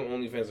 She's doing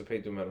OnlyFans to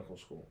pay through medical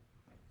school.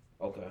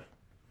 Okay.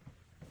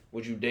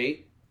 Would you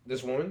date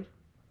this woman?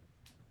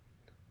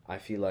 I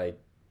feel like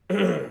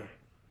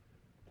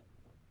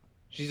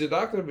she's a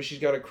doctor, but she's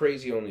got a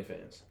crazy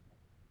OnlyFans.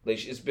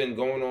 Like it's been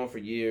going on for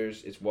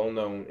years. It's well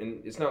known,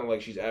 and it's not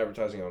like she's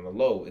advertising on the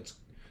low. It's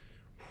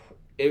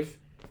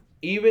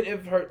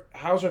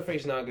how's her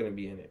face not gonna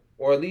be in it,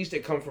 or at least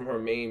it come from her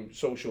main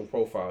social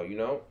profile. You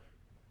know,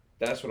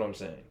 that's what I'm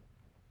saying.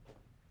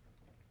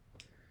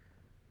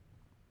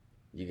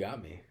 You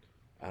got me.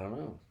 I don't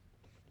know.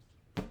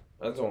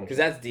 That's all. Because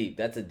that's deep.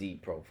 That's a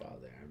deep profile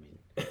there.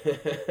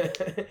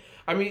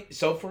 I mean,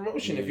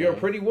 self-promotion. If you're a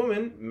pretty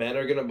woman, men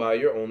are gonna buy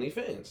your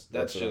OnlyFans.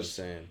 That's what just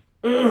I'm saying.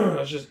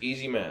 That's just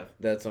easy math.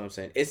 That's what I'm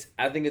saying.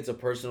 I think it's a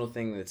personal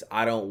thing.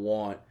 I don't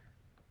want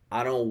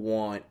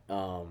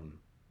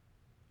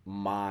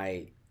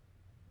my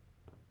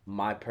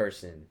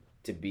person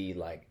to be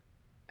like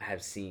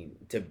have seen.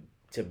 How do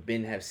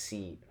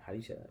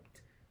you say that?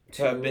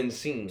 To have been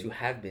seen. To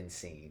have been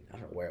seen. I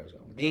don't know where I was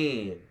going.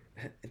 Being.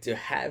 To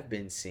have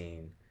been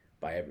seen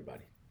by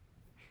everybody.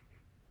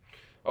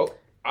 Oh,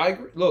 I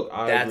agree. Look,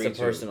 that's a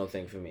personal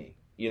thing for me.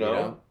 You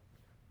know?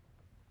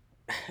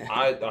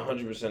 I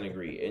 100%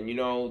 agree. And you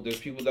know, there's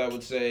people that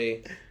would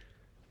say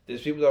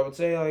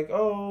like,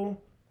 oh,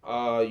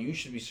 you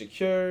should be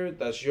secure.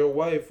 That's your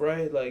wife,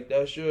 right? Like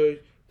that's your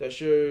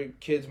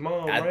kid's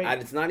mom, right?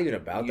 It's not even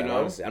about that.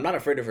 Honestly, I'm not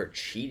afraid of her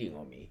cheating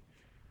on me.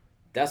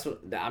 That's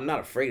what I'm not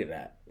afraid of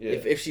that. Yeah.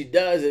 If she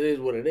does, it is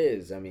what it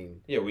is. I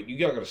mean, Yeah, well,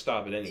 you're not gonna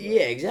stop it anyway.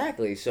 yeah,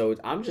 exactly. So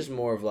I'm just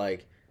more of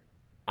like,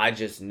 I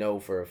just know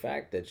for a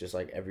fact that just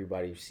like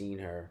everybody's seen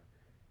her,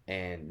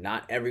 and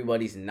not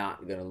everybody's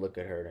not gonna look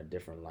at her in a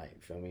different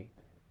light. Feel me?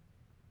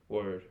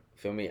 Word.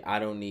 Feel me? I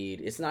don't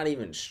need. It's not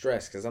even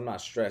stress because I'm not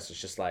stressed.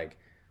 It's just like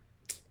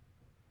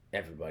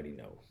everybody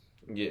know.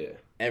 Yeah.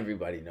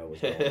 Everybody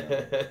knows what's going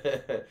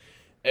on.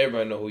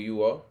 Everybody know who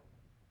you are.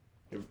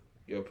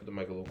 Yo, put the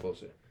mic a little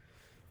closer.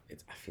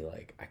 I feel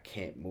like I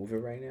can't move it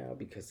right now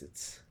because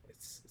it's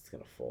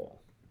gonna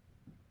fall.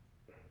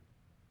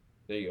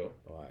 There you go.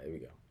 All right, here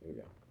we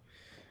go.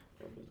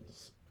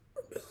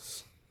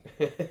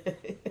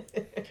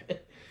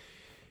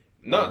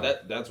 No,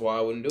 that's why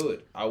I wouldn't do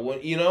it. I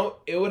wouldn't.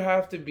 It would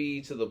have to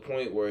be to the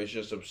point where it's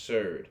just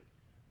absurd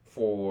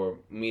for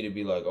me to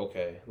be like,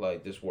 okay,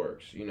 like this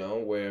works.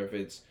 Where if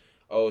it's,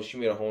 oh, she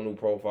made a whole new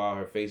profile,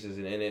 her face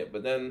isn't in it,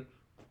 but then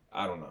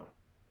I don't know.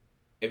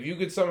 If you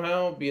could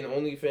somehow be an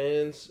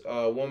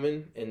OnlyFans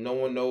woman and no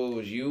one know it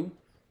was you,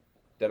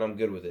 then I'm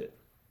good with it.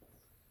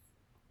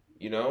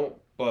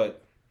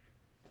 But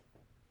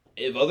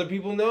if other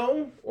people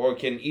know or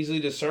can easily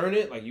discern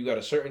it, like you got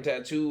a certain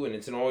tattoo and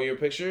it's in all your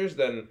pictures,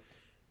 then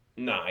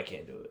nah, I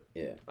can't do it.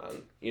 Yeah.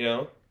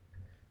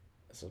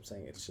 That's what I'm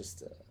saying. It's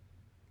just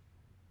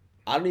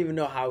I don't even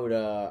know how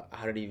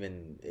it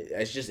even.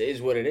 It's just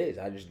is what it is.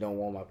 I just don't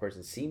want my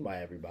person seen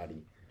by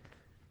everybody.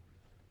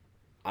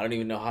 I don't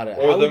even know how to.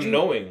 Or them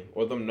knowing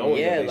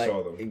that they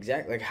saw them.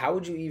 Exactly. Like, how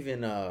would you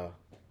even? What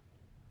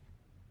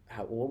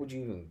would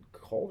you even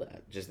call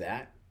that? Just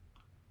that?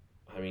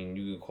 I mean,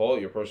 you could call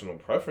it your personal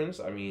preference.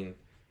 I mean,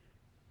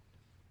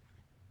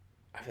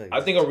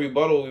 I think a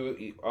rebuttal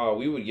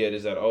we would get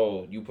is that,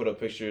 oh, you put up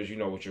pictures,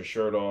 with your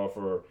shirt off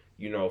or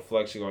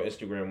flexing on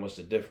Instagram. What's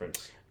the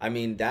difference? I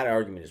mean, that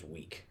argument is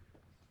weak.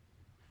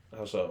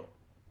 How so?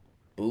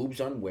 Boobs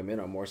on women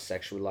are more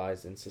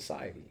sexualized in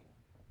society.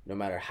 No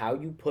matter how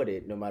you put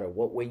it, no matter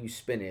what way you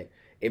spin it,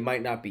 it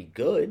might not be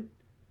good.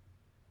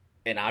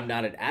 And I'm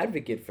not an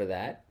advocate for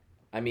that.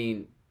 I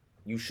mean,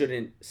 you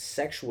shouldn't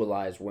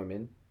sexualize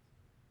women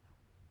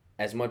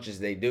as much as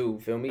they do.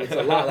 Feel me? It's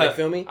a lot. Like,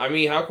 feel me? I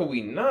mean, how could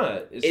we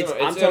not?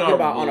 I'm talking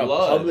about on a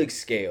public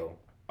scale.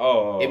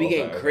 Oh, it be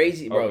getting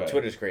crazy, bro. Okay.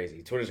 Twitter's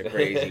crazy. Twitter's a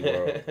crazy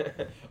world.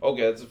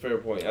 Okay, that's a fair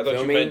point. I thought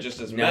you meant just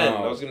as men.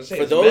 I was gonna say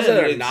for those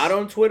that are not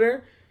on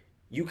Twitter,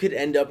 you could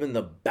end up in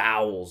the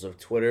bowels of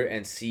Twitter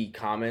and see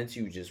comments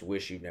you just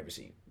wish you'd never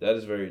seen. That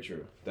is very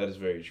true.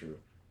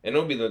 And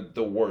it'll be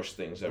the worst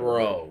things ever.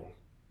 Bro,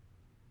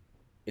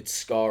 it's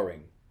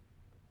scarring.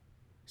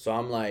 So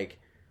I'm like,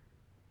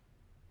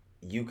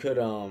 you could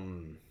fuck, I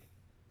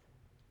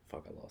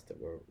lost it.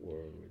 Where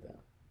were we at?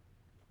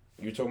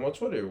 You're talking about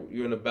Twitter.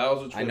 You're in the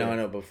bowels of Twitter. I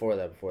know. Before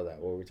that.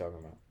 What were we talking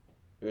about?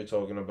 You're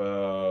talking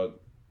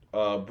about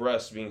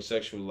breasts being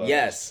sexualized.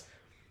 Yes.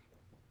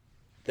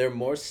 They're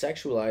more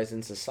sexualized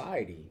in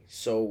society.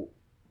 So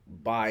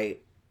by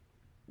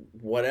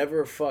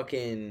whatever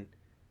fucking,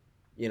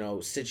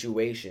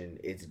 situation,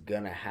 it's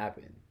gonna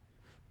happen.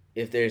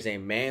 If there's a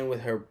man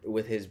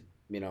with his,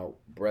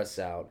 breasts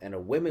out and a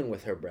woman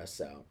with her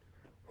breasts out,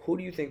 who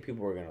do you think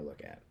people are gonna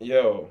look at?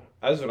 Yo,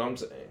 that's what I'm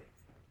saying.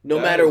 No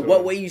matter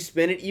what way you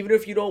spin it, even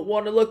if you don't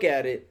want to look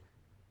at it,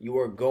 you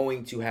are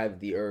going to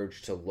have the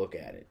urge to look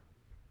at it.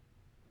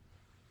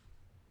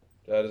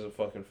 That is a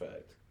fucking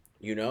fact.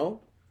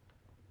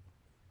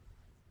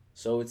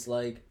 So it's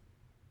like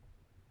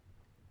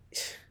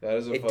that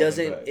is a fucking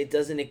fact. It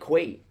doesn't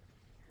equate.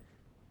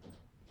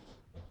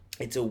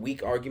 It's a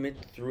weak argument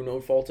through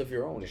no fault of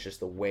your own. It's just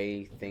the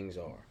way things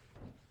are.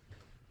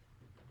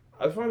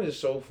 I find it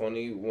so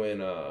funny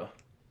when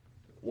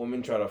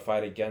women try to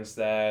fight against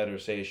that or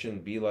say it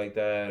shouldn't be like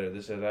that or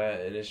this or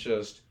that, and it's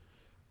just,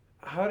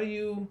 how do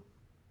you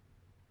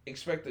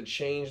expect to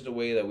change the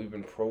way that we've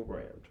been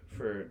programmed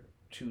for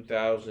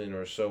 2,000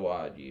 or so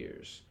odd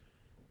years?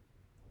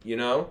 And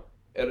I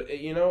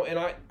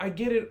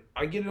get it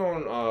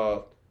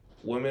on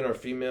women or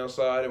female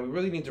side, and we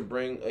really need to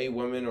bring a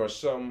woman or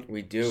some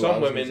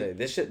women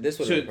this would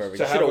have been perfect.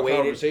 To have a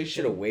conversation.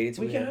 Should have waited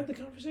till we can have the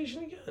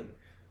conversation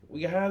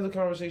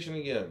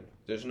again.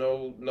 There's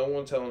no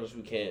one telling us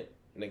we can't,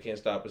 and they can't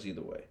stop us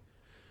either way.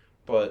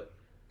 But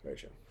very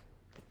true.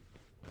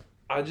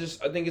 I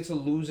think it's a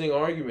losing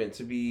argument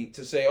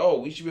to say, oh,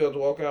 we should be able to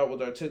walk out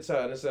with our tits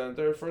out and this and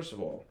third. First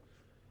of all,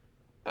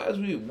 as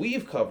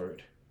we've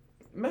covered,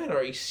 men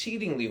are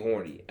exceedingly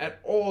horny at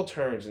all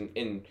turns,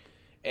 and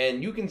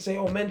you can say,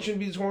 oh, men shouldn't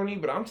be this horny,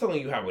 but I'm telling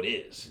you how it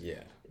is.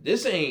 Yeah.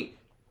 This ain't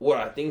what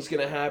I think's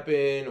gonna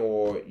happen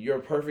or your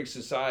perfect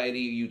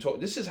society.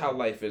 This is how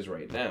life is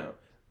right now.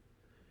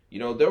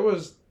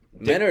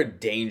 Men are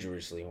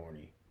dangerously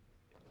horny.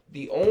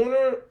 The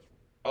owner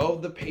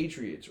of the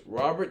Patriots,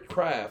 Robert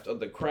Kraft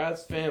of the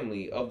Kraft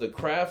family of the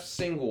Kraft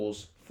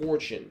singles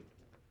fortune,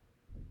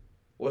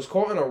 was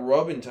caught in a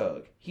rub and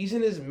tug. He's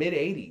in his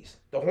mid-80s.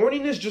 The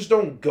horniness just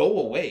don't go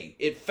away.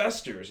 It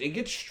festers. It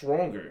gets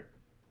stronger.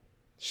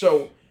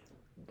 So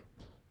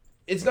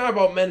it's not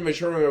about men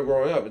maturing or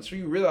growing up. It's for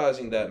you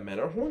realizing that men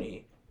are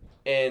horny.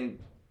 And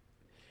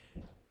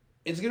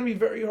it's going to be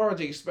very hard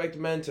to expect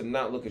men to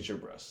not look at your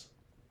breasts.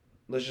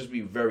 Let's just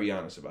be very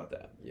honest about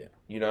that. Yeah.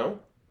 You know?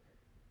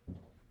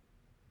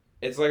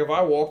 It's like if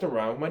I walked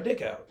around with my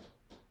dick out.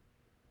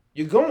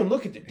 You go and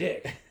look at the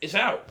dick. It's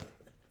out.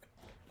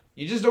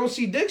 You just don't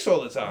see dicks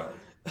all the time.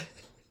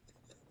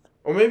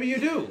 Or maybe you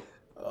do.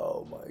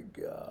 Oh my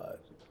God.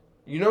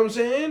 You know what I'm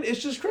saying?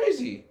 It's just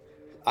crazy.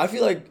 I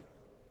feel like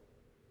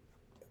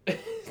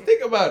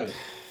Think about it.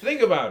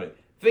 Think about it.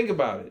 Think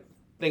about it.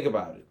 Think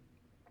about it.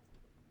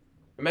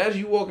 Imagine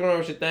you walking around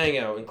with your thing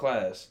out in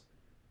class.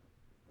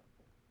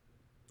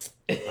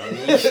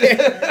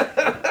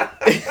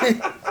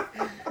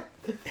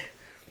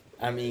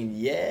 I mean,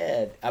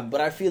 yeah,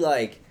 but I feel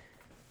like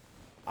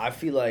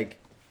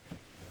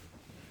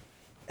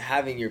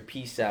having your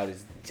piece out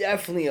is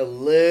definitely a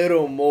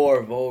little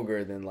more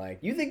vulgar than like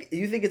you think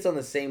it's on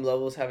the same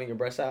level as having your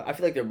breasts out. I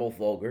feel like they're both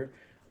vulgar.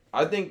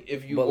 I think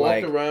if you But,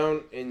 walked like-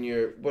 around in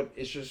your, but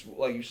it's just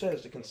like you said,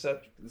 it's the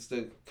concept, it's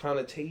the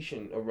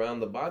connotation around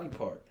the body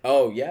part.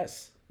 Oh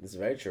yes, this is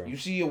very true. You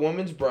see a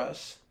woman's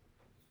breast,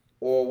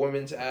 or a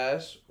woman's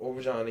ass or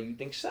vagina, you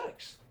think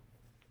sex.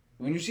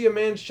 When you see a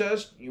man's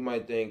chest, you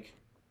might think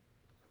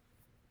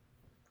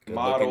Good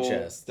model, looking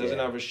chest, doesn't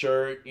yeah. have a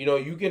shirt. You know,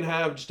 you can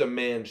have just a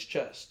man's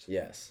chest.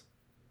 Yes.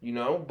 You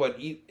know, but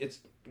it's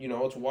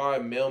it's why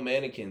male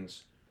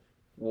mannequins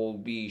will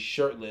be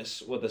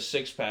shirtless with a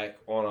six-pack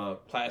on a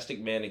plastic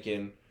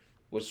mannequin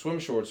with swim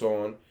shorts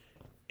on,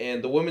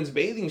 and the women's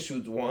bathing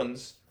suit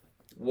ones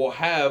will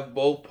have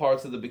both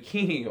parts of the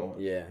bikini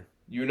on. Yeah.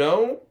 You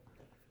know?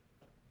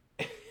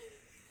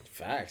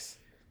 Facts.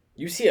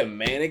 You see a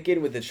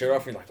mannequin with the shirt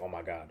off, you're like, oh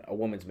my God, a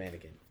woman's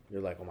mannequin.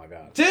 You're like, oh my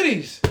God,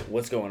 Titties!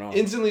 what's going on?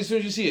 Instantly, as soon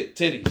as you see it,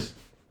 titties.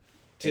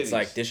 It's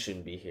like, this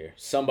shouldn't be here.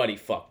 Somebody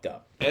fucked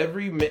up.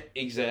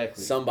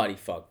 Exactly. Somebody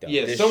fucked up.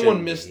 Yeah, This someone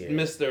shouldn't be here.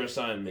 missed their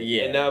assignment.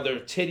 Yeah. And now their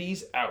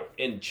titties out.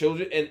 And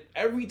children, and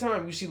every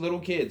time you see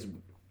little kids,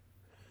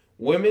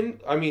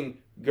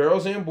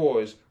 girls and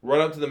boys,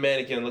 run up to the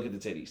mannequin and look at the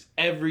titties.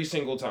 Every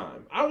single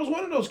time. I was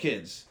one of those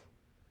kids.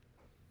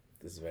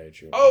 This is very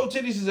true. Oh,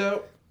 titties is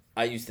out.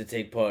 I used to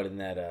take part in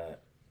that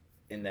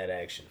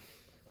action.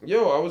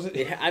 Yo, I was...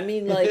 Yeah, I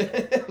mean, like...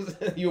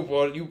 you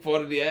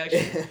part of the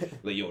action?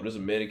 Like, yo, there's a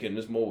mannequin in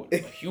this mall. A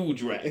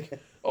huge rack.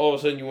 All of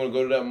a sudden, you want to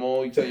go to that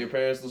mall. You tell your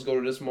parents, let's go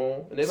to this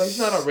mall. And they're like, it's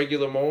not our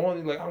regular mall. And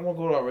you're like, I want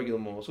to go to our regular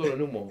mall. Let's go to a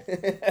new mall.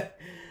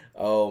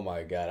 Oh,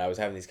 my God. I was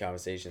having these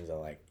conversations at,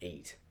 like,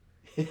 8.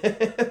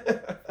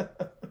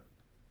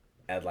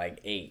 At, like,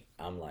 8,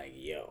 I'm like,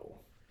 yo,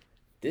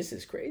 this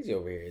is crazy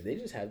over here. They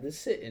just have this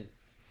sitting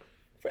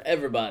for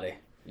everybody.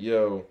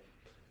 Yo,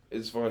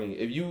 it's funny.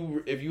 If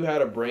you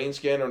had a brain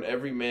scanner on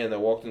every man that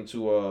walked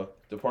into a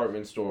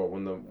department store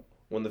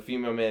when the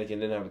female mannequin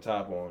didn't have a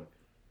top on,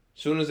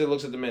 soon as it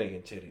looks at the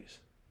mannequin, titties.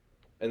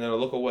 And then I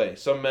look away.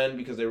 Some men,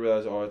 because they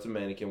realize, oh, it's a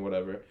mannequin,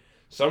 whatever.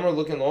 Some are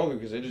looking longer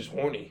because they're just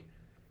horny.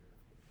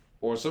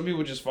 Or some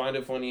people just find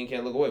it funny and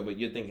can't look away, but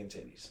you're thinking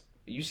titties.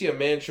 You see a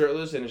man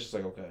shirtless and it's just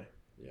like, okay.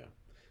 Yeah.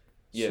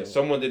 Yeah, So-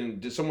 someone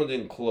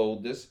didn't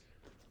clothe this.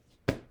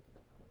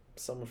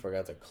 Someone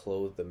forgot to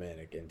clothe the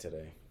mannequin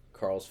today.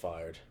 Carl's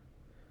fired.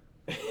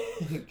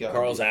 God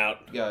Carl's damn-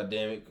 out. God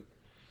damn it.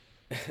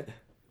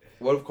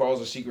 What if Carl's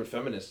a secret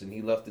feminist and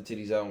he left the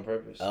titties out on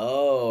purpose?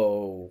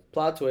 Oh,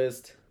 plot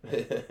twist.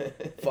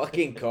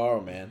 Fucking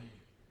Carl, man.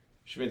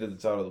 Should make that the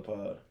title of the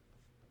pod.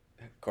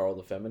 Carl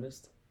the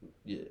feminist?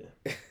 Yeah.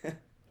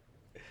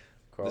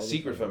 Carl The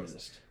secret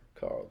feminist.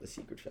 Carl the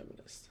secret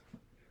feminist.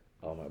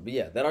 Oh my, but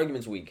yeah, that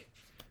argument's weak.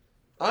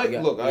 I We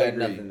got agree.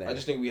 nothing there. I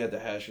just think we had to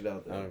hash it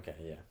out there. Okay,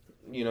 yeah.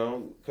 You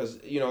know, because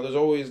there's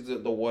always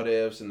the what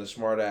ifs and the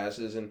smart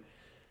asses, and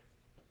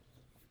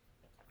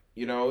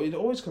it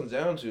always comes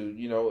down to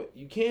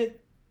you can't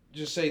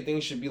just say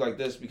things should be like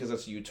this because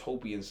that's a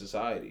utopian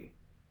society.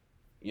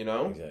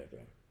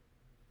 Exactly.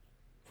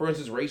 For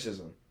instance,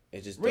 racism.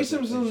 It just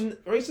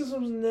doesn't-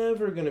 Racism's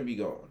never gonna be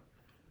gone,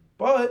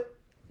 but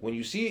when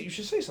you see it, you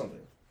should say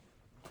something.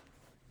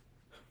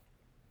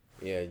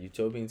 Yeah,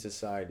 utopian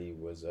society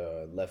was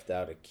left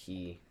out a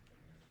key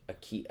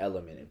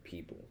element in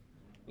people.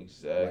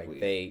 Exactly.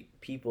 Like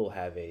people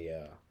have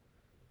a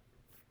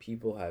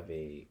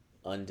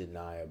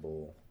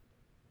undeniable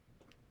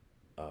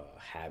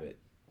habit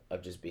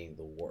of just being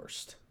the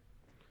worst.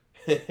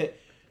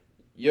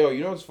 Yo,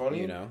 you know what's funny?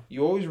 You know?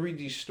 You always read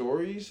these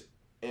stories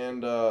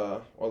and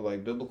or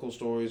like biblical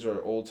stories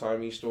or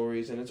old-timey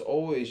stories, and it's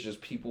always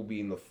just people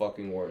being the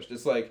fucking worst.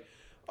 It's like,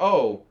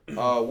 oh,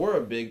 we're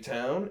a big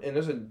town and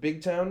there's a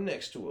big town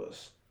next to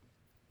us.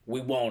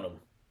 We want them.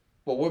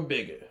 But we're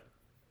bigger.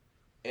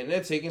 And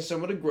they're taking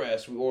some of the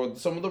grass or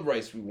some of the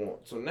rice we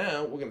want. So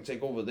now we're going to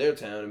take over their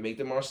town and make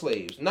them our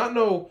slaves. Not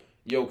no,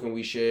 yo, can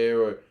we share?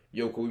 Or,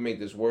 yo, can we make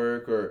this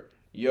work? Or,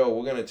 yo,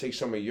 we're going to take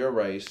some of your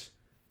rice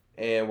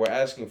and we're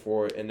asking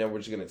for it. And then we're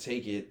just going to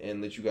take it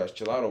and let you guys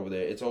chill out over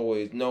there. It's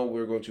always, no,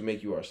 we're going to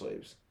make you our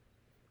slaves.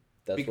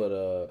 That's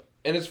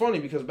And it's funny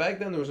because back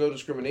then there was no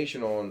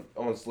discrimination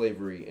on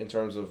slavery in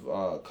terms of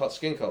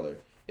skin color.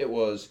 It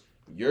was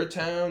your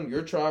town,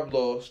 your tribe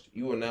lost.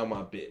 You are now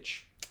my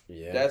bitch.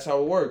 Yeah. That's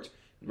how it worked.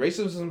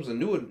 Racism is a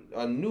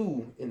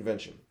new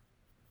invention.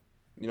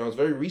 You know, it's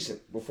very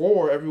recent.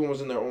 Before, everyone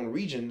was in their own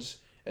regions,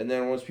 and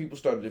then once people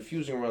started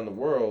diffusing around the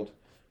world,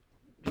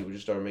 people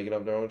just started making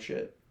up their own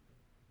shit.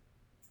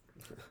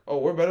 Oh,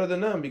 we're better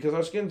than them because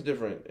our skin's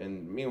different.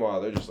 And meanwhile,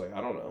 they're just like,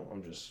 I don't know.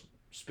 I'm just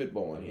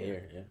spitballing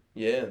here. Yeah.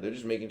 Yeah, they're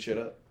just making shit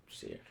up.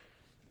 Just here.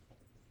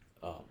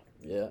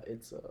 Yeah,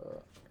 it's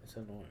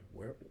annoying.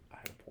 Where I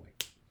had a point.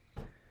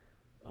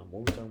 What were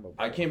we talking about?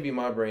 I can't be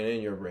my brain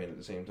and your brain at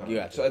the same time. You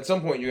got so at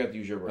some point, you have to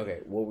use your brain. Okay,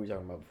 what were we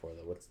talking about before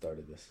though? What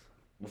started this?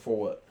 Before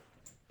what?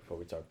 Before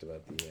we talked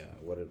about the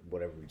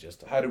whatever we just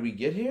talked How did we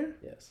get here?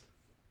 Yes.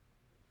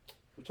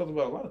 We talked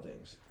about a lot of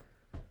things.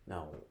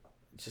 No,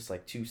 just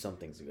like 2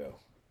 somethings ago.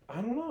 I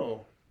don't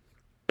know.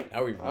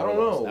 Now we I don't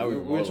know. We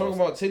were talking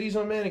about titties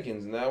on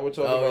mannequins. Now we're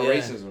talking about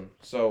racism.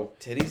 So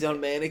titties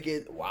on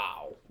mannequins.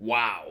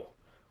 Wow.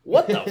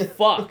 What the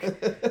fuck?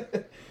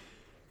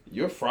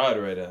 You're fried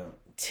right now.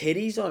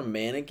 Titties on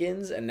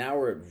mannequins, and now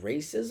we're at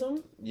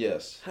racism?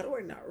 Yes. How do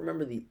I not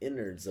remember the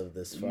innards of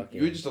this fucking...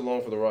 You were just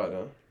along for the ride,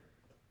 huh?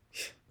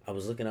 I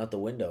was looking out the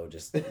window,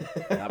 just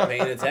not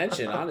paying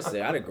attention,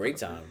 honestly. I had a great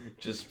time.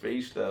 Just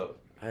spaced out.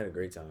 I had a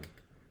great time.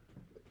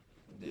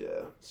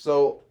 Yeah.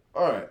 So,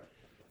 alright.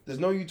 There's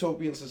no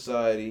utopian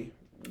society.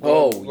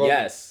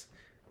 Yes.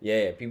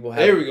 Yeah, people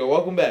have... There we go.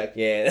 Welcome back.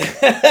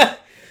 Yeah.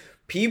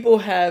 People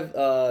have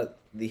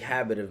the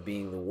habit of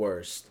being the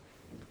worst.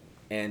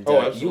 And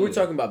you were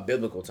talking about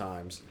biblical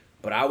times,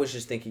 but I was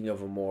just thinking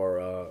of a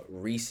more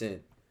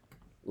recent,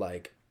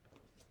 like,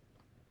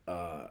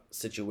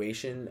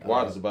 situation.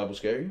 Why does the Bible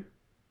scare you?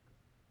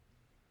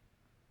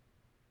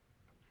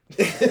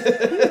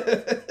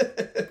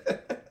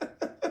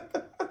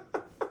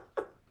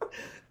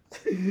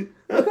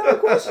 What kind of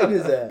question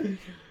is that?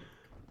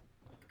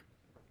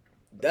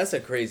 That's a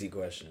crazy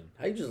question.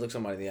 How you just look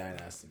somebody in the eye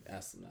and ask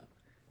them that?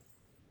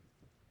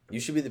 You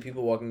should be the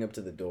people walking up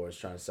to the doors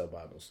trying to sell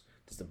Bibles.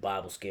 Does the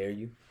Bible scare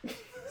you?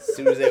 As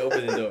soon as they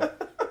open the door.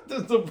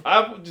 Does the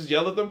Bible just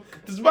yell at them?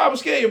 Does the Bible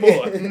scare you,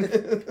 boy?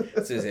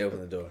 As soon as they open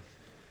the door.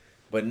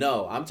 But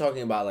no, I'm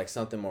talking about like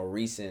something more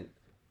recent.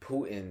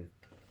 Putin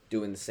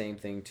doing the same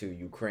thing to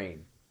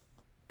Ukraine.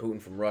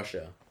 Putin from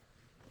Russia.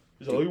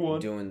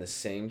 Doing the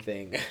same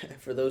thing.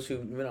 For those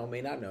who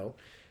may not know,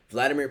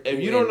 Vladimir Putin. If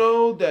you don't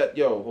know that,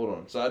 hold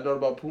on. Side note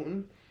about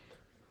Putin.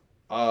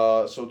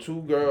 So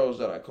 2 girls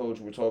that I coach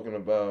were talking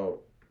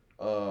about,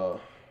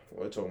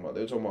 what are they talking about?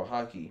 They were talking about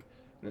hockey.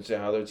 And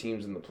saying how their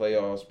team's in the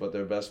playoffs, but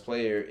their best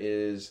player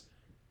is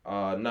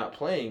not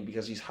playing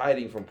because he's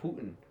hiding from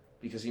Putin.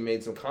 Because he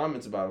made some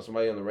comments about him.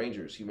 Somebody on the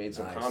Rangers, he made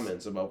some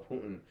comments about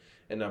Putin.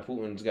 And now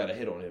Putin's got a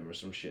hit on him or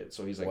some shit.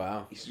 So he's like,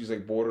 wow. He's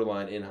like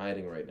borderline in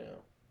hiding right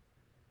now.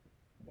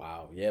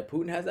 Wow. Yeah,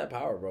 Putin has that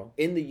power, bro.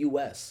 In the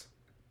U.S.,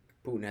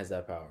 Putin has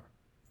that power.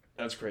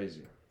 That's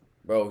crazy.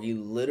 Bro, he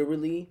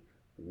literally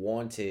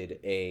wanted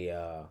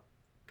a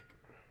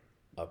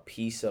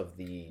piece of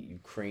the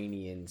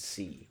Ukrainian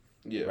sea.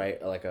 Yeah.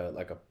 Right? Like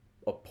a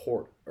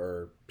port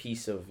or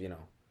piece of,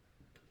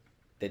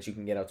 that you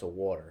can get out to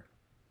water.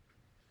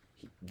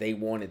 They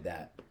wanted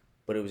that,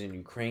 but it was in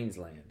Ukraine's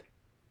land.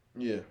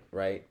 Yeah.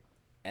 Right?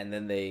 And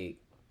then they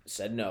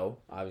said no,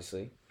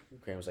 obviously.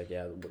 Ukraine was like,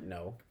 yeah,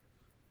 no.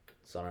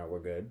 It's all right, we're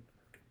good.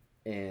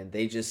 And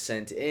they just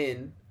sent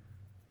in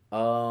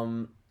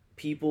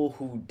people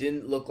who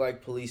didn't look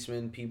like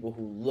policemen, people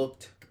who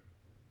looked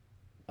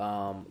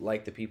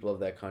like the people of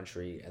that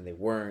country, and they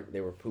weren't.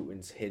 They were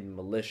Putin's hidden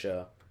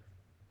militia.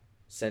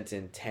 Sent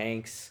in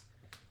tanks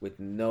with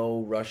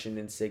no Russian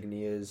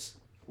insignias.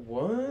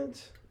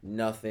 What?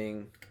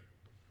 Nothing.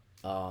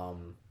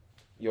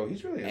 Yo,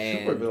 he's really a and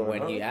super villain.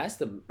 When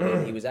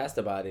he was asked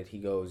about it, he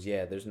goes,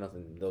 "Yeah, there's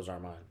nothing. Those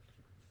aren't mine.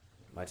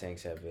 My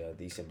tanks have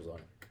these symbols on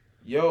it."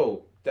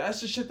 Yo,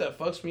 that's the shit that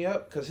fucks me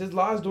up, because his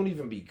lies don't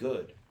even be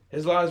good.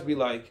 His lies be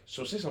like,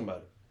 so say something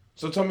about it.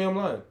 So tell me I'm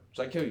lying.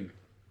 So I kill you.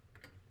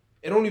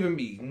 It don't even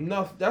be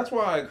enough. That's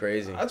why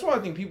Crazy. That's why I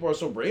think people are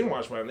so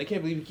brainwashed by him. They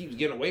can't believe he keeps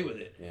getting away with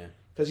it. Yeah.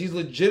 Because he's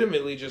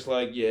legitimately just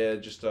like, yeah,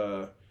 that's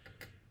what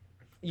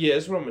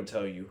I'm going to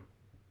tell you.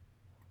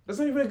 That's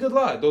not even a good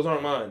lie. Those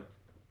aren't mine.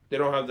 They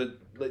don't have it's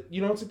like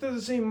they're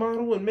the same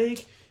model and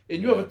make,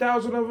 and you have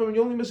 1,000 of them, and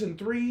you're only missing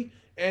 3,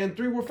 and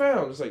 3 were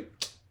found. It's like,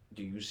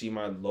 do you see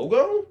my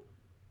logo?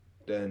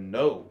 Then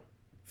no.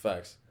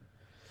 Facts.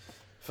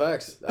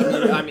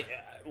 I mean,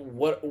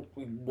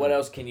 what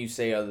else can you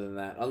say other than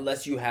that?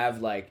 Unless you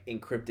have like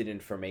encrypted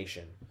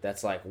information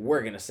that's like,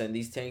 we're gonna send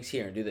these tanks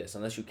here and do this.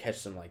 Unless you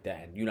catch them like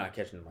that, and you're not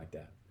catching them like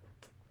that.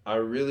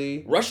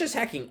 Russia's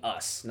hacking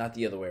us, not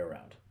the other way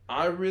around.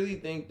 I really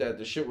think that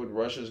the shit with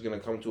Russia is gonna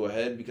come to a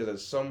head, because at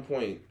some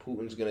point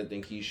Putin's gonna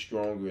think he's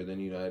stronger than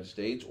the United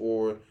States,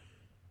 or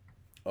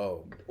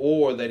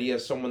that he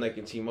has someone that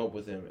can team up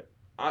with him.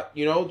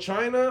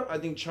 China. I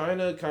think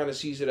China kind of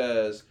sees it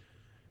as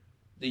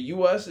the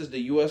U.S. is the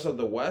U.S. of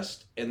the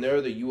West, and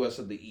they're the U.S.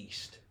 of the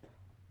East.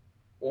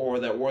 or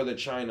that we're the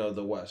China of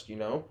the West, you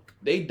know?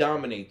 They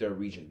dominate their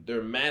region.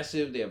 They're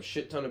massive. They have a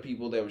shit ton of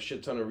people. They have a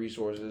shit ton of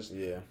resources.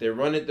 Yeah. They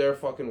run it their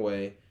fucking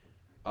way.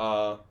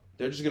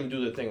 They're just going to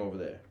do their thing over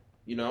there,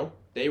 you know?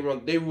 They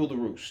rule the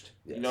roost.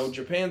 Yes. You know,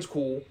 Japan's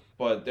cool,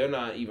 but they're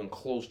not even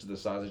close to the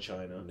size of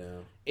China. No.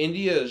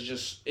 India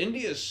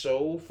is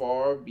so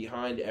far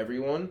behind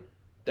everyone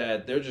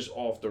that they're just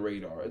off the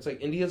radar. It's like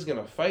India's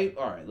gonna fight.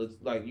 All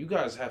right, you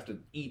guys have to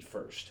eat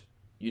first.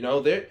 You know,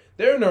 they're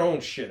in their own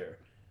shitter.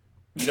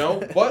 You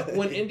know, but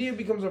when India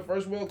becomes a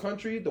first world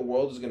country, the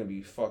world is gonna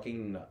be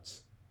fucking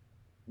nuts.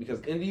 Because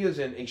India's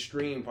in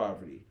extreme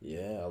poverty.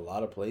 Yeah, a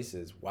lot of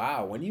places.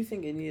 Wow. When do you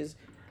think India's?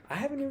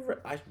 I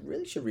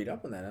really should read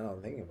up on that now that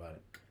I'm thinking about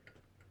it.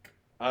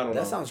 I don't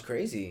know. That sounds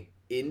crazy.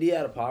 India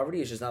out of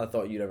poverty is just not a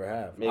thought you'd ever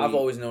have. Maybe. I've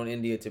always known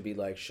India to be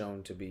like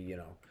shown to be, you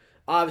know,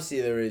 obviously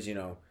there is, you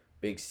know,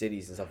 big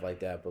cities and stuff like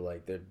that, but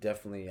like there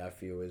definitely I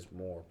feel is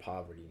more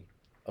poverty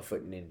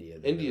afoot in India.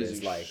 Than India there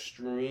is like,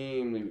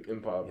 extremely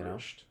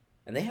impoverished.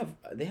 and they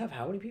have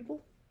how many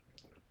people?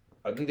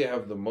 I think they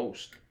have the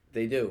most.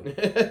 They do.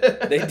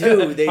 They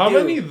do. They How do.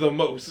 many the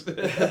most?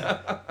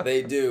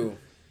 They do.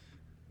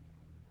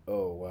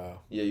 Oh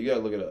wow. Yeah, you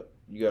gotta look it up.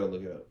 You gotta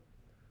look it up.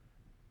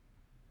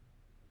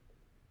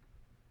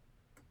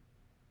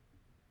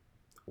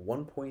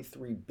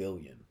 1.3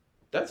 billion.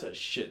 That's a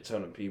shit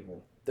ton of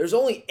people. There's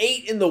only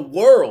 8 in the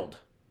world.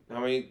 How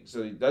many?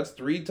 So that's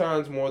 3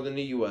 times more than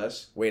the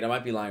U.S. Wait, I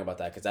might be lying about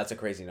that because that's a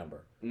crazy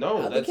number.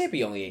 No, There that's can't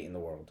be only 8 in the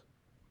world.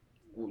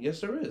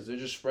 yes, there is. They're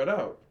just spread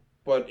out.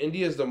 But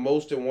India is the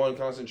most in one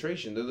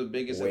concentration. They're the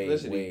biggest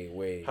ethnicity.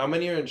 Wait. How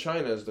many are in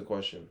China is the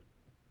question.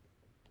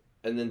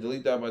 And then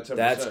delete that by 10%.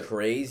 That's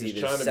crazy.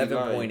 Because There's China be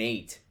lying.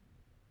 7.8.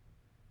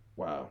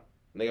 Wow.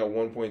 And they got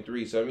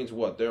 1.3. So that means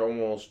what? They're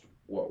almost,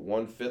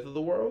 1/5 of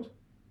the world?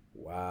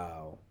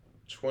 Wow.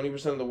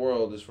 20% of the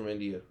world is from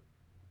India.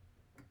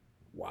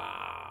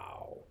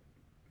 Wow.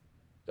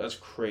 That's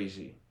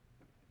crazy.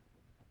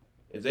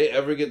 If they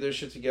ever get their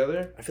shit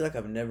together, I feel like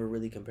I've never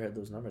really compared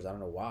those numbers. I don't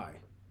know why.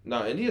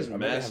 no, India's I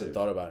maybe haven't massive.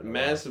 thought about it in a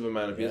while. Massive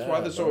amount of people. That's Yeah,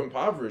 why they're so bro.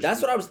 impoverished.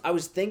 That's what I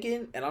was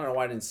thinking, and I don't know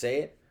why I didn't say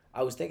it.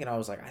 I was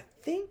like, I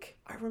think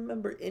I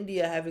remember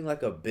India having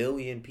like 1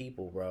 billion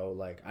people, bro.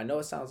 Like, I know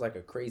it sounds like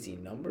a crazy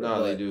number. No,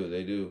 but,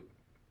 they do.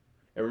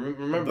 And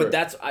remember, But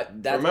that's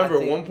remember,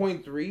 I think-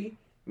 1.3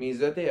 means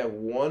that they have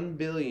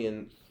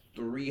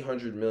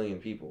 1,300,000,000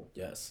 people.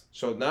 Yes.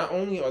 So not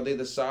only are they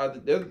the size,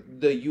 they're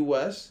the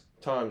U.S.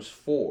 times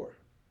 4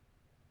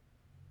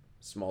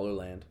 Smaller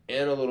land.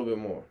 and a little bit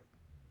more.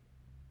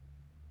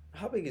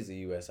 How big is the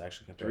U.S.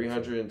 actually compared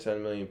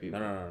 310 million to? people.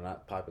 No,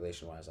 not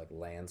population wise, like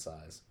land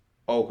size.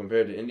 Oh,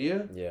 compared to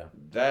India? Yeah.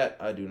 That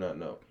I do not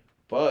know.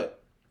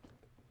 But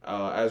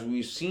as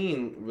we've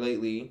seen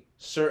lately,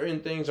 certain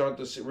things aren't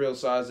the real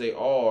size they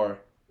are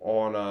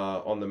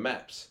on the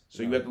maps.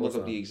 So No, you have of to look course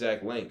up not. the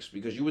exact lengths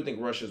because you would think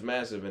Russia's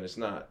massive and it's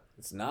not.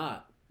 It's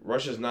not.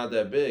 Russia's not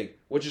that big,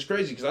 which is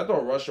crazy because I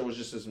thought Russia was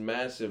just this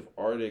massive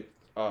Arctic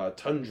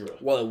tundra.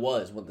 Well, it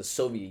was when the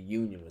Soviet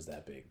Union was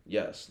that big.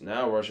 Yes,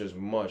 now Russia's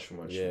much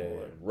Yeah,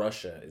 smaller.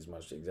 Russia is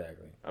much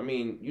exactly. I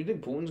mean, you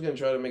think Putin's gonna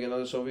try to make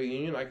another Soviet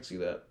Union? I can see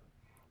that.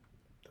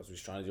 That's what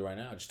he's trying to do right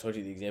now. I just told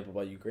you the example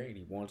about Ukraine.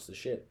 He wants the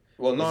shit.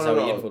 Well, This is no.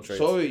 how he infiltrates.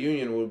 Soviet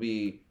Union would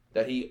be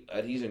that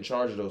he's in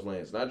charge of those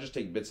lands, not just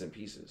take bits and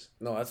pieces.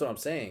 No, that's what I'm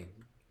saying.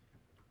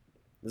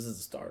 This is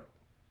the start.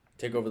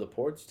 Take over the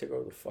ports. Take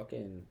over the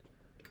fucking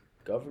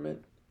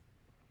government.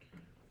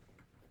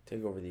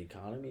 Take over the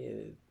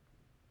economy.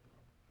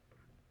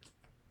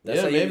 That's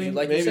Yeah, how maybe, you,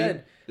 like maybe. you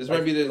said. This Like-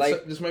 might be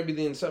like- this might be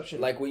the inception.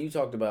 Like what you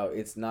talked about,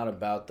 it's not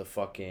about the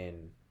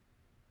fucking.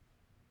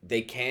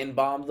 They can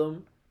bomb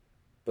them,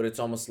 but it's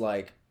almost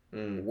like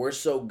we're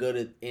so good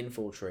at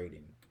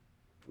infiltrating.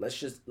 Let's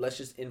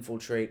just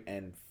infiltrate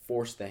and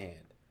force the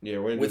hand Yeah,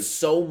 we're with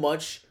so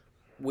much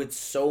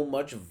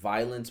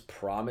violence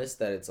promised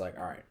that it's like,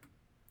 all right,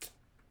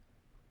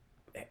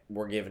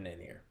 we're giving in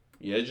here.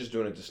 yeah, they're just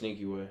doing it the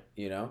sneaky way.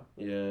 You know,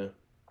 Yeah,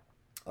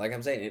 like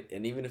I'm saying,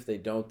 and even if they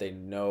don't, they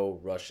know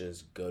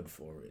Russia's good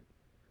for it.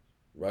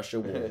 Russia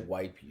will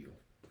wipe you.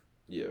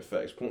 yeah,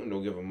 facts. Putin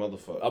don't give a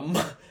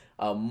motherfucker.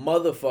 A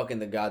motherfucker in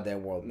the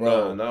goddamn world,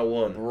 bro. No, not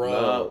one. Bro.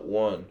 Not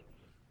one.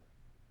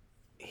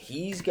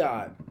 He's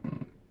got.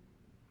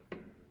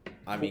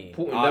 I mean,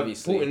 Putin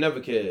obviously, Putin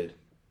never cared.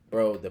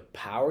 bro, the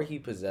power he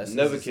possesses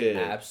Never is cared.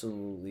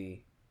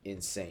 absolutely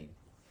insane.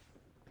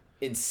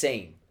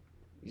 Insane.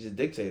 He's a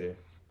dictator.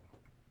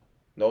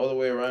 No other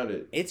way around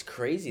it. It's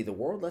crazy. The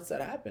world lets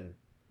that happen.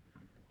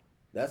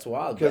 That's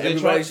wild. 'Cause But they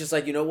everybody's try- just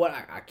like, you know what?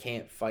 I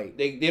can't fight.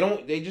 They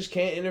just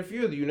can't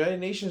interfere. The United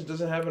Nations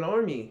doesn't have an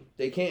army.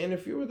 They can't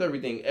interfere with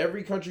everything.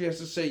 Every country has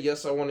to say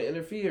yes, I want to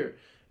interfere.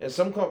 And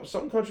some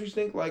countries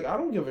think like I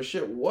don't give a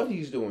shit what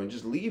he's doing.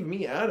 Just leave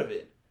me out of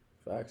it.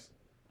 Facts.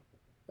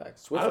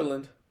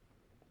 Switzerland.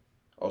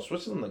 Oh,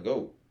 Switzerland the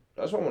GOAT.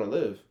 That's where I want to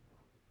live.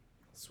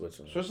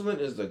 Switzerland. Switzerland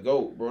is the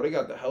GOAT, bro. They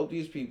got the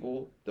healthiest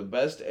people, the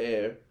best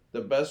air,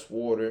 the best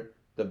water,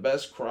 the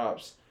best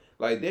crops.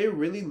 Like, they're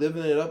really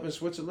living it up in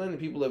Switzerland and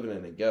people living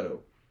in the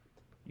ghetto.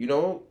 You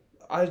know,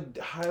 I I don't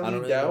highly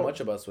really doubt. know much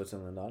about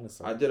Switzerland,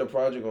 honestly. I did a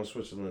project on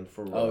Switzerland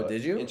for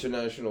Did you?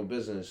 international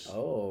business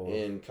Oh.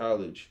 in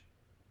college,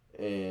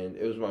 and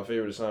it was my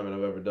favorite assignment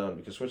I've ever done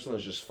because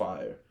Switzerland's just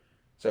fire.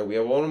 So we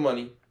have all the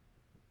money,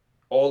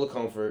 all the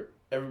comfort.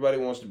 Everybody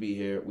wants to be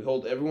here. We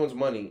hold everyone's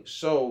money,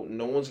 so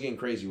no one's getting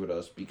crazy with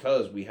us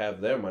because we have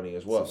their money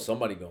as well. So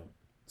somebody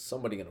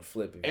gonna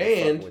flip if you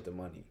And- fuck with the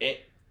money.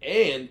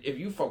 And if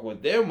you fuck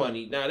with their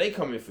money, now they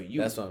coming for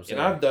you. That's what I'm saying.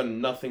 And I've done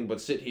nothing but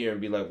sit here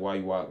and be like, "Why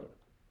you wilding?"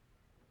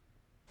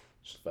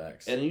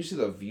 Facts. And you see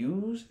the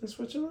views in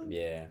Switzerland.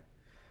 Yeah.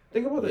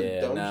 Think about the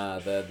Yeah. dumb. Nah.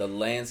 The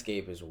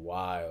landscape is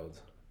wild.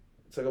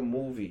 It's like a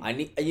movie. I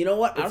need. You know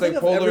what? I It's don't like think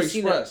I've Polar ever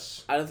seen.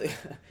 Express. I don't think.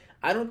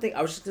 I don't think.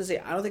 I was just gonna say.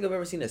 I don't think I've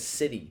ever seen a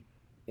city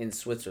in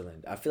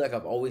Switzerland. I feel like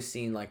I've always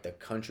seen like the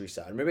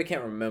countryside. Maybe I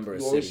can't remember a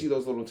You city. always see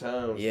those little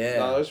towns. Yeah.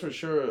 No, that's for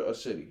sure a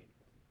city.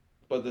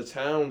 But the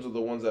towns are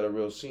the ones that are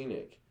real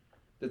scenic.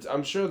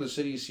 I'm sure the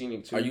city's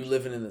scenic too. Are you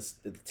living in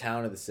the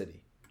town or the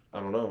city? I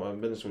don't know. I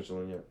haven't been to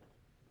Switzerland yet.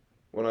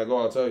 When I go,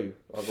 I'll tell you.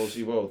 I'll go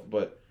see both.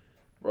 But,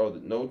 bro,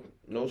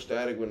 no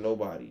static with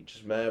nobody.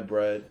 Just mad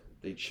bread.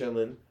 They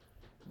chilling.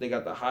 They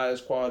got the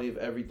highest quality of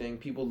everything.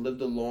 People live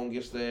the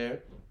longest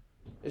there.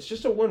 It's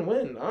just a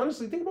win-win.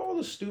 Honestly, think about all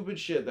the stupid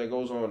shit that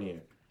goes on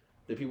here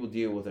that people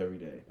deal with every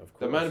day. Of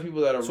The amount of course.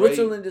 people that are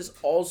Switzerland is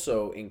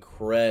also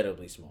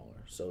incredibly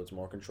smaller, so it's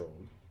more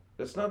controlled.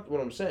 That's not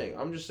what I'm saying.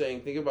 I'm just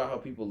saying, think about how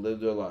people live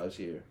their lives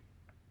here.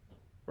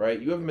 Right?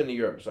 You haven't been to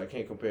Europe, so I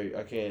can't compare.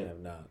 I I can't have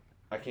not.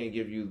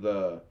 give you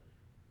the.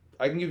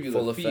 I can give you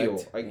Full the feel.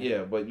 effect,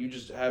 Yeah, but you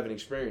just haven't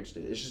experienced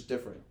it. It's just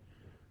different.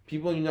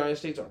 People in the United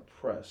States are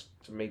pressed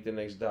to make the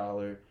next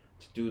dollar,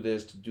 to do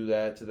this, to do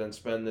that, to then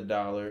spend the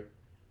dollar.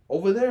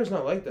 Over there, it's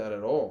not like that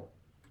at all.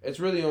 It's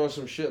really on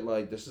some shit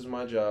like, this is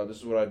my job, this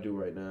is what I do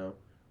right now.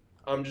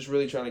 I'm just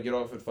really trying to get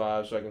off at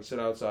 5 so I can sit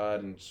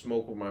outside and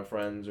smoke with my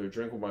friends or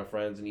drink with my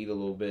friends and eat a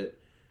little bit.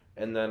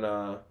 And then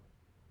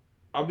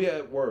I'll be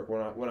at work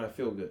when I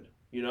feel good,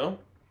 you know?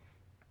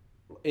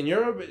 In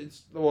Europe,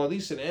 at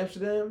least in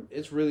Amsterdam,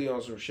 it's really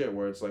on some shit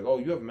where it's like, oh,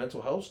 you have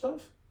mental health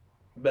stuff?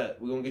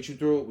 Bet. We're going to get you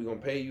through it. We're going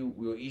to pay you.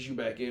 We're going to ease you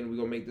back in. We're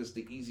going to make this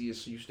the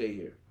easiest so you stay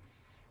here.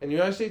 In the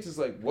United States, it's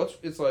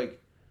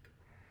like,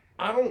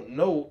 I don't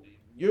know.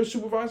 Your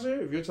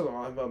supervisor, if you're telling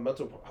them I have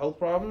mental health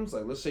problems,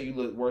 like let's say you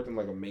worked in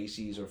like a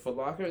Macy's or Foot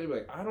Locker, they'd be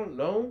like, I don't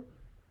know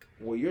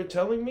what you're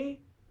telling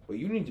me, but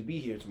you need to be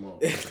here tomorrow.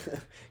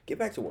 Get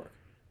back to work.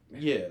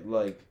 Yeah,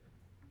 like,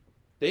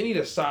 they need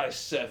a size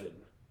 7,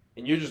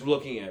 and you're just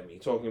looking at me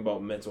talking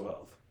about mental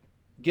health.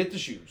 Get the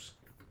shoes.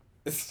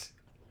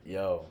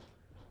 Yo,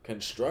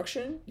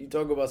 construction? You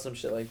talk about some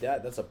shit like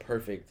that? That's a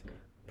perfect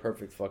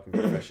fucking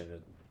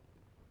profession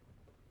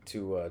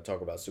to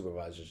talk about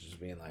supervisors just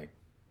being like,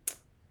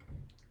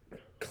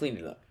 clean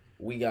it up.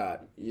 We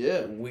got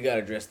to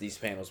address these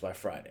panels by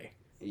Friday.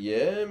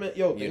 Yeah, man.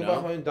 Yo, think You about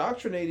know? how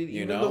indoctrinated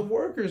You even know? the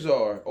workers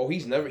are. Oh, he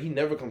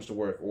never comes to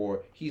work,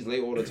 or he's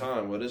late all the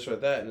time, or this or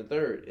that and the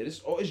third. It's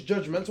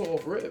judgmental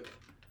off rip.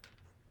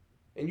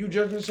 And you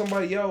judging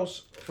somebody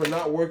else for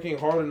not working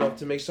hard enough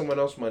to make someone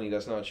else money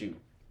that's not you.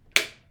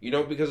 You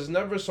know, because it's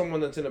never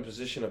someone that's in a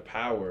position of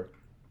power.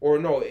 Or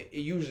no, it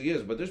usually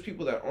is, but there's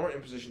people that aren't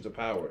in positions of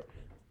power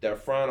that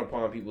frown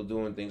upon people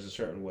doing things a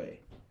certain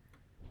way.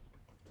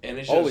 And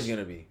it's Always just,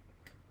 gonna be.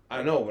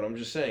 I know, but I'm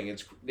just saying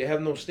they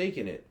have no stake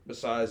in it.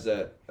 Besides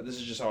that, this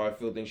is just how I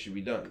feel things should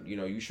be done. You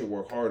know, you should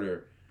work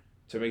harder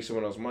to make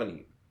someone else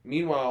money.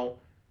 Meanwhile,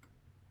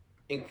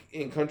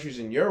 in countries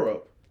in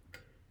Europe,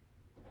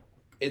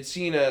 it's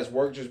seen as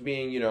work just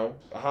being, you know,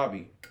 a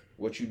hobby.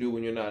 What you do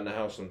when you're not in the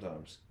house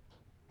sometimes.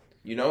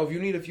 You know, if you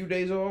need a few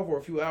days off or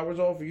a few hours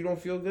off or you don't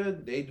feel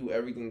good, they do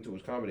everything to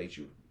accommodate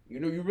you.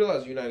 You know, you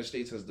realize the United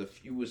States has the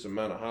fewest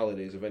amount of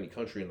holidays of any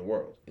country in the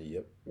world.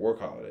 Yep. Work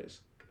holidays.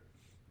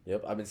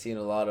 Yep. I've been seeing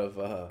a lot of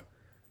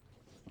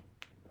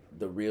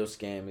the real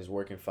scam is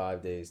working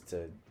 5 days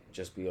to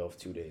just be off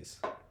 2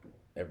 days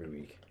every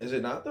week. Is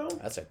it not, though?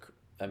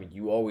 I mean,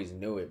 you always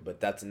knew it,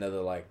 but that's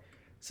another like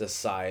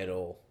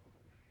societal.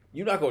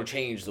 You're not gonna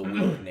change the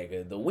week,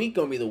 nigga. The week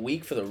gonna be the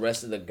week for the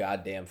rest of the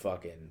goddamn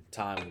fucking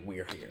time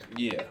we're here.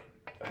 Yeah.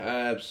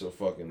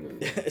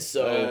 Absolutely.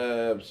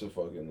 So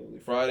Absolutely.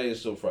 Friday is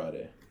still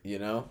Friday. you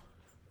know,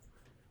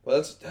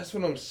 Well, that's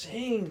what I'm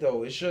saying,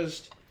 though. It's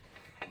just,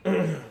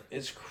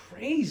 it's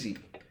crazy.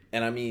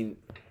 and I mean,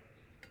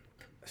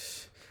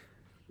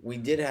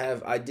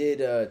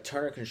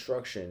 Turner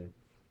Construction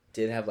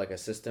did have like a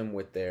system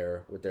with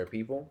their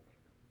people.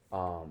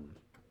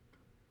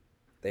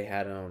 They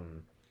had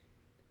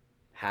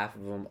half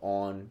of them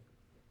on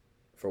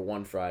for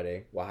one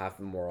Friday, while half of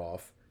them were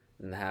off,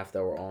 and the half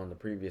that were on the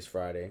previous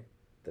Friday,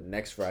 the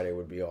next Friday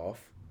would be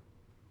off,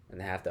 and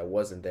the half that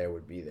wasn't there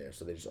would be there.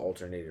 So they just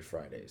alternated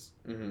Fridays.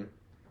 Mm-hmm.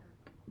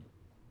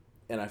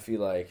 And I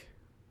feel like,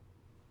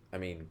 I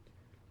mean,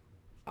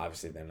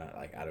 obviously they're not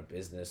like out of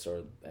business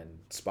and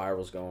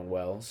Spiral's going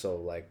well, so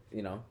like,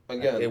 you know,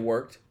 Again. it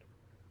worked.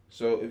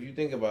 So if you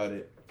think about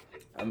it,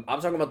 I'm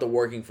talking about the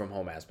working from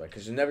home aspect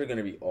because you're never going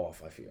to be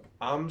off, I feel.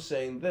 I'm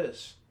saying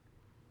this.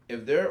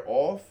 if they're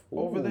off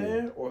over Ooh.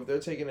 there, or if they're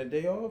taking a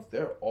day off,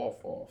 they're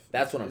off.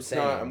 That's what I'm It's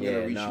saying. not, I'm gonna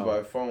Yeah, reach no. you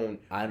by phone.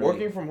 I know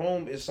Working from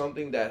home is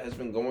something that has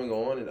been going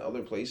on in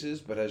other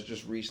places, but has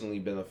just recently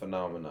been a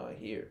phenomenon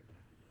here.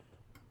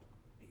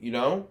 You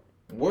know,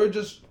 we're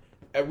just,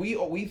 and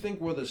we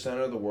think we're the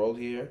center of the world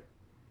here,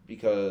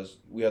 because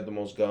we have the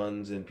most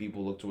guns and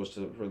people look to us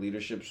for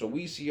leadership. So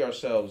we see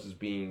ourselves as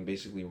being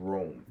basically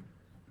Rome.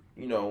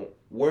 You know,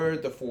 we're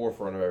at the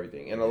forefront of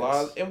everything, and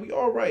and we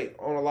are right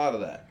on a lot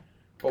of that.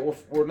 But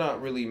we're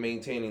not really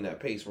maintaining that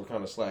pace. We're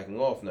kind of slacking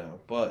off now.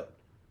 But,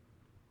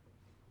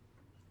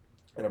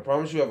 and I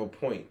promise you I have a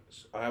point.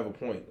 I have a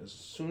point. As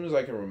soon as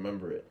I can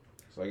remember it.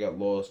 So I got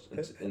lost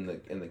in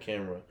the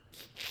camera.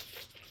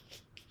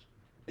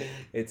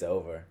 It's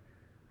over.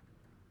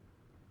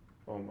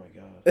 Oh my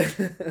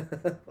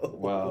god.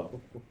 Wow.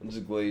 I'm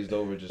just glazed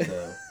over just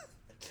now.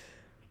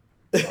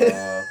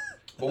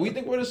 But we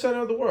think we're the center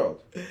of the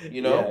world,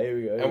 you know? Yeah, here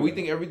we go. And we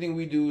think everything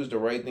we do is the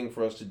right thing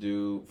for us to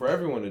do, for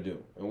everyone to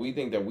do. And we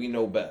think that we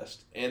know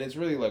best. And it's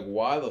really like,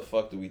 why the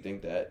fuck do we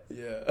think that?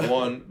 Yeah.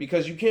 One,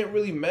 because you can't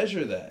really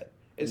measure that.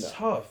 It's No.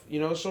 tough. You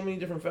know, so many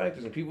different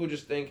factors. And people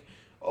just think,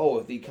 oh,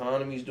 if the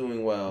economy's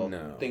doing well,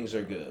 No. things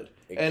are good.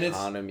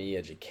 Economy,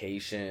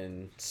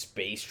 education,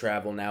 space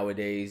travel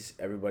nowadays.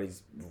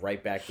 Everybody's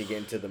right back to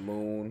getting to the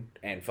moon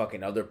and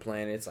fucking other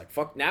planets. Like,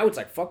 fuck, now it's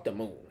like, fuck the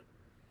moon.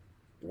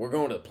 We're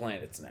going to the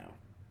planets now.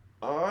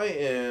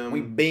 We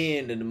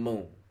been to the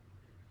moon.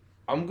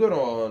 I'm good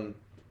on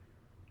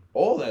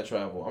all that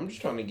travel. I'm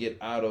just trying to get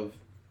out of,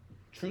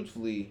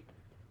 truthfully,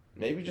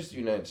 maybe just the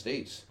United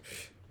States.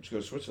 Just go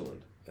to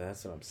Switzerland.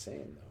 That's what I'm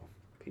saying, though.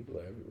 People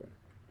are everywhere.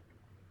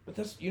 But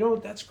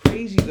that's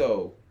crazy,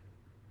 though.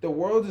 The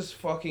world is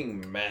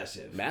fucking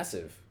massive.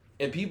 Massive.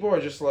 And people are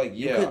just like,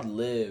 You yeah. could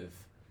live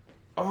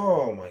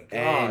Oh, my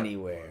God.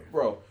 anywhere.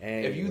 Bro,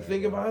 if you Anywhere,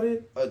 think bro. about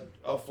it,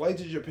 a flight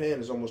to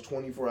Japan is almost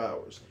 24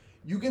 hours.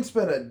 You can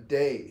spend a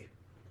day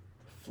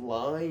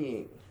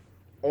flying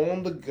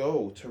on the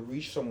go to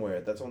reach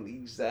somewhere that's on the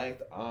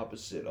exact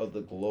opposite of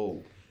the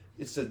globe.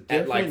 It's a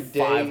different At like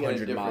day and a 500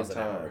 different miles an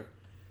time. hour.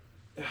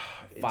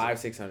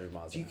 It's 600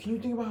 miles an hour. Can you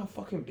think about how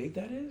fucking big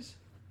that is?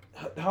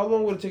 How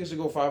long would it take us to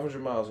go 500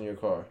 miles in your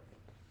car?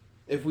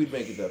 If we'd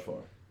make it that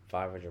far.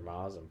 500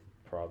 miles, I'm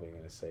probably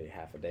going to say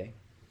half a day.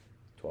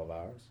 12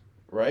 hours.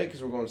 Right?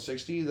 Because we're going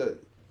 60 the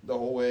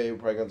whole way. We're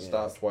probably going to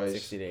stop twice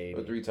 60 to 80.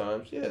 or 3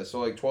 times. Yeah, so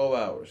like 12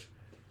 hours.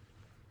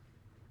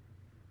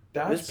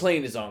 This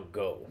plane is on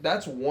go.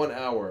 That's 1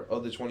 hour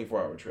of the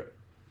 24-hour trip.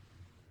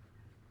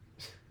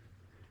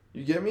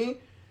 You get me?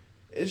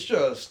 It's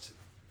just...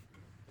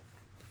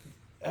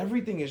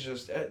 Everything is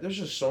just... There's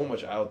just so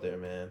much out there,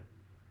 man.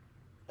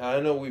 And I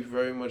know we've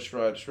very much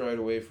strayed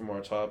away from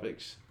our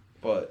topics,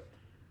 but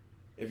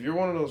if you're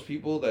one of those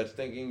people that's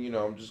thinking, you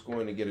know, I'm just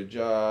going to get a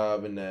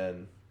job and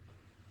then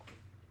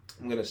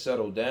I'm going to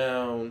settle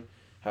down,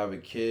 have a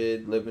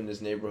kid, live in this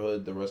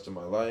neighborhood the rest of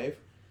my life,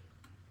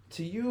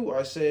 to you,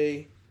 I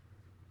say,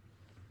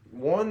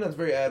 one, that's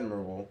very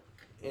admirable,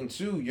 and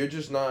two, you're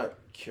just not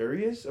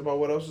curious about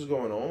what else is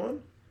going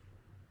on.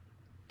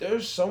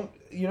 There's some,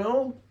 you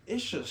know,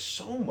 it's just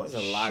so much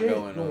There's a lot shit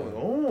going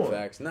on.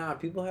 Facts. Nah,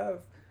 people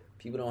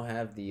don't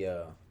have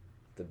the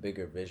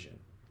bigger vision.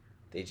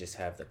 They just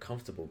have the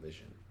comfortable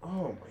vision.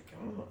 Oh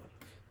my god.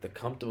 The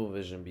comfortable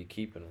vision be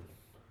keeping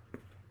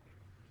them.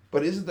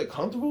 But is it the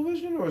comfortable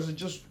vision or is it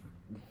just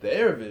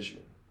their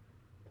vision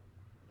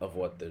Of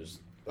what there's.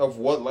 of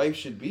what life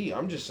should be?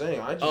 I'm just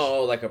saying.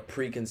 Oh, like a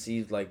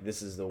preconceived, like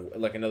this is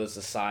like another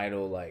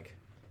societal, like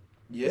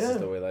this is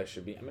the way life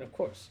should be. I mean, of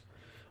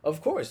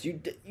course,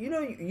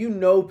 you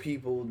know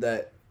people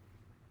that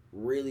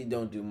really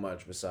don't do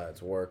much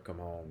besides work, come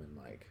home, and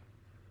like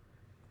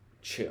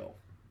chill.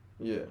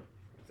 Yeah.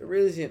 There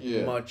really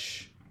isn't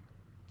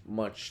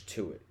much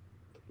to it,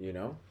 you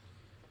know.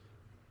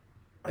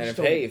 And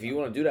if you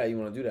want to do that, you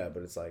want to do that.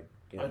 But it's like,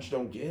 you know, I just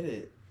don't get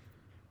it.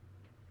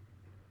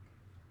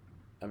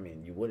 I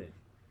mean, you wouldn't.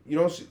 You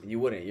don't see You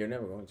wouldn't. You're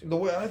never going to. the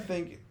way I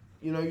think.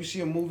 You know, you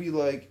see a movie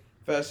like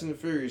Fast and the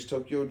Furious,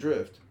 Tokyo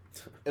Drift,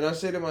 and I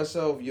say to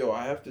myself, "Yo,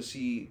 I have to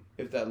see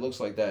if that looks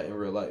like that in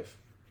real life."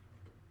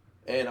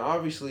 And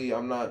obviously,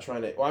 I'm not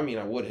trying to. Well, I mean,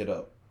 I would hit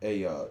up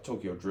a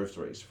Tokyo Drift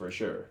race for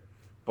sure,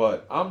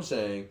 but I'm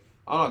saying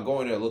I'm not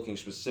going there looking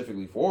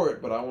specifically for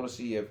it. But I want to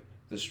see if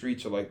the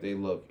streets are like they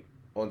look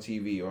on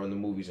TV or in the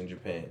movies in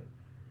Japan.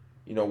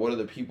 You know, what are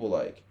the people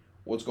like?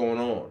 What's going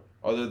on?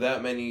 Are there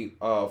that many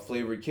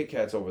flavored Kit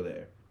Kats over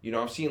there? You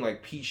know, I've seen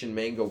like peach and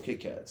mango Kit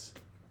Kats.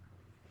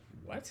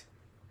 What?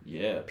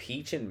 Yeah.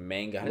 Peach and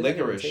mango. How does that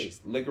even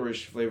taste?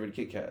 Licorice flavored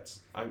Kit Kats.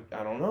 I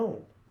don't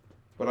know.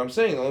 But I'm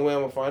saying the only way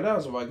I'm going to find out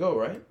is if I go,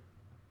 right?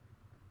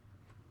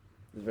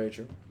 It's very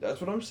true. That's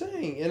what I'm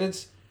saying. And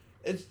it's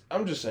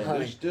I'm just saying,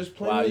 there's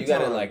plenty Wow, of you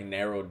got it time. like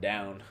narrowed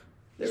down.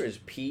 There is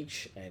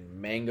peach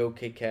and mango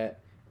Kit Kat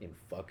in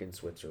fucking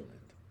Switzerland.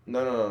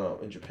 No.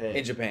 In Japan.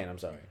 In Japan, I'm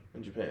sorry.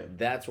 In Japan.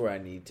 That's where I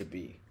need to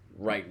be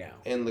right now.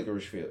 And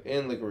licorice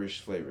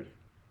flavored.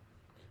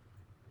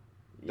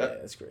 Yeah,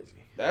 that's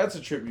crazy. That's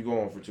a trip you go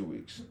on for 2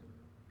 weeks.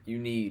 You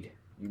need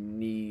You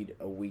need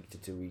a week to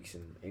 2 weeks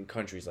in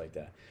countries like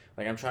that.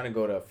 Like, I'm trying to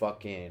go to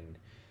fucking...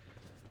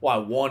 Well, I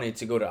wanted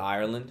to go to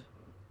Ireland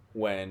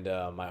when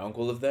my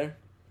uncle lived there,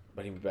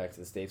 but he moved back to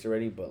the States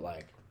already. But,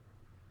 like,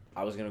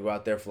 I was going to go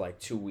out there for, like,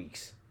 2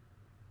 weeks.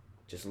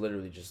 Just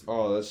literally just...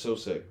 Oh, that's so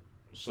sick.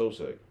 So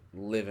sick.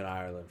 Live in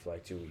Ireland for,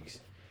 like, 2 weeks.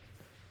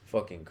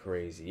 Fucking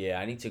crazy. Yeah,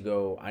 I need to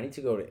go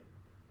to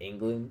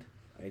England.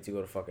 I need to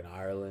go to fucking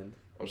Ireland.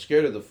 I'm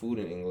scared of the food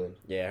in England.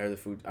 Yeah,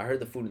 I heard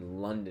the food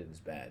in London's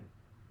bad.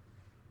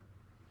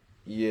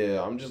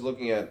 Yeah, I'm just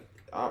looking at...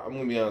 I'm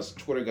going to be honest.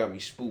 Twitter got me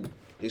spooked.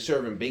 They're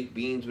serving baked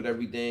beans with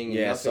everything. And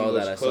Yeah, I saw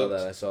that. cooked.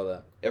 I saw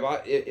that.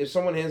 If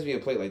someone hands me a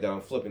plate like that,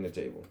 I'm flipping the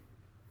table.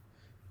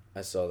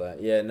 I saw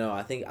that. Yeah, no,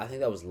 I think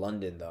that was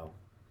London though.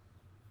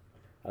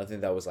 I don't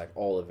think that was like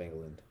all of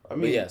England. I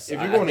mean, But yes, if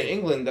you're going to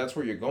England, that's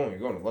where you're going. You're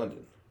going to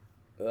London.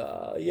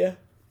 Yeah.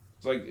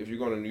 It's like if you're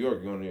going to New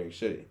York, you're going to New York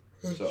City.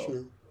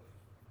 So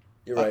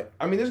You're right.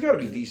 I mean, there's got to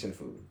be decent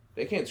food.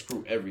 They can't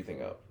screw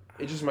everything up.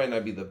 It just might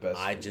not be the best.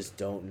 I food. just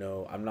don't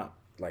know. I'm not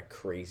like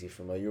crazy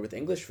familiar with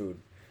English food.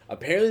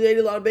 Apparently, they eat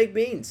a lot of baked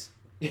beans.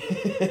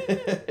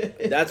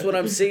 That's what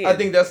I'm seeing. I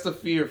think that's the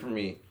fear for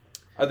me.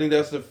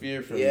 That's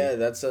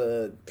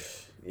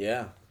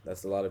Yeah,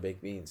 that's a lot of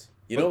baked beans.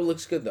 You know what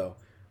looks good though?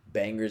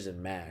 Bangers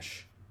and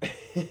mash.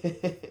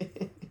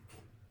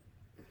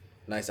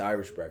 Nice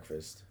Irish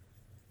breakfast.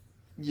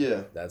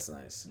 Yeah. That's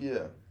nice.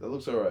 Yeah. That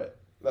looks alright.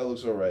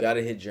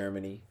 Gotta hit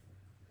Germany.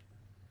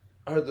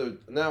 I heard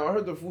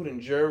the food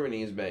in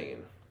Germany is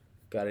banging.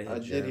 Gotta hit I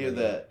Germany. did hear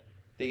that.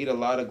 They eat a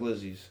lot of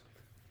glizzies.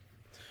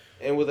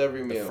 And with every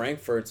The meal.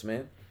 Frankfurts,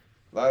 man.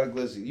 A lot of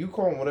glizzy. You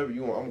call them whatever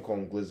you want. I'm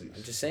calling them glizzies.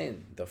 I'm just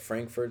saying, the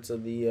Frankfurts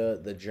of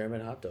the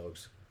German hot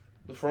dogs.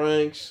 The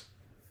Franks.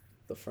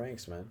 The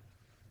Franks, man.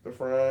 The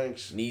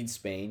Franks. Need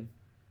Spain.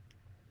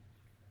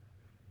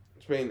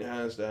 Spain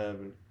has to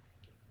happen.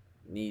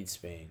 Need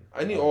Spain.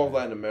 I need all of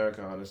Latin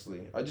America,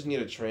 honestly. I just need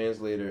a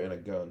translator and a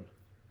gun.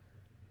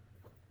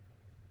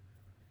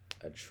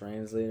 A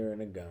translator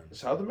and a gun.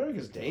 South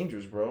America's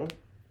dangerous, bro.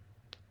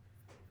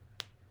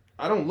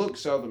 I don't look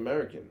South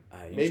American.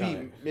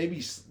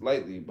 Maybe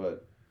slightly,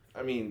 but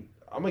I mean,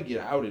 I'm gonna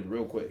get outed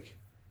real quick.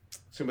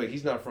 It's gonna be like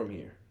he's not from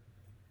here.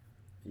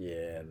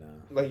 Yeah,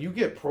 no. Like you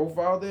get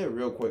profiled there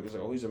real quick. It's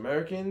like, oh, he's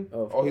American.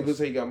 Oh, he looks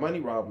like he got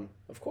money. Rob him.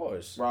 Of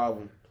course. Rob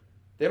him.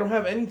 They don't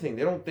have anything.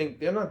 They're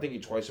not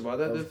thinking twice about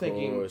that. They're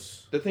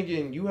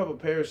thinking you have a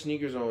pair of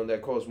sneakers on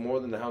that cost more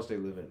than the house they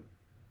live in.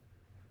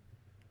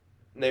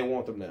 And they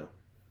want them now.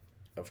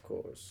 Of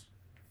course.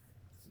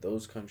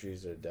 Those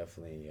countries are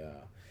definitely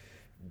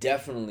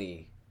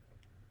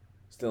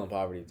still in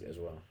poverty as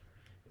well.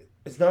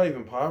 It's not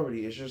even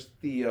poverty. It's just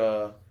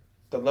the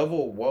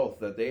level of wealth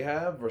that they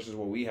have versus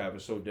what we have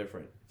is so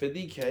different.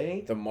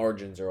 50K. The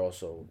margins are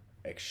also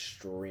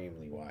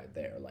extremely wide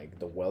there. Like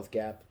the wealth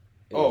gap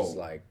is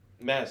like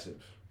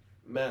massive.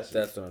 That's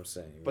what I'm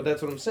saying. But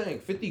that's what I'm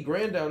saying. 50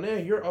 grand down there,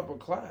 you're upper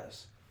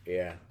class.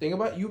 Yeah. Think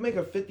about it, you make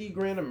a 50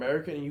 grand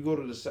American and you go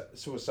to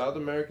a South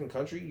American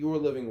country, you are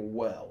living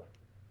well.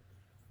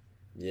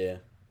 Yeah.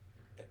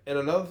 And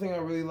another thing I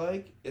really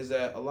like is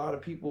that a lot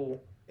of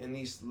people in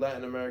these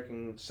Latin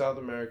American, South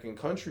American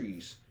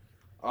countries,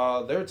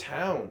 their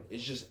town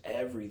is just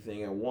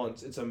everything at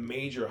once. It's a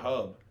major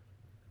hub.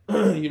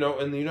 You know,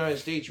 in the United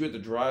States, you have to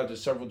drive to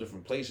several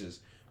different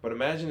places. But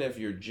imagine if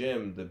your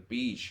gym, the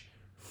beach,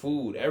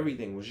 food,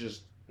 everything was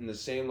just in the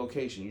same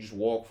location. You just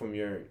walk from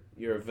your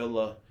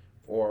villa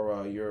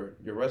or your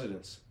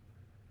residence.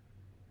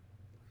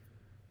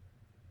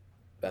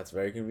 That's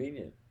very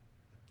convenient.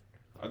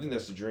 I think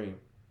that's the dream.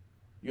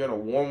 You're in a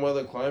warm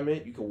weather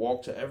climate. You can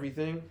walk to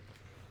everything.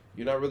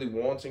 You're not really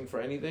wanting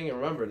for anything. And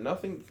remember,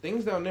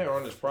 things down there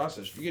aren't as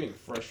processed. You're getting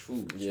fresh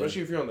food. Yeah.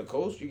 Especially if you're on the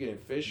coast, you're getting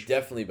fish.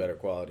 Definitely better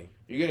quality.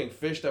 You're getting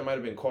fish that might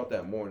have been caught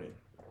that morning.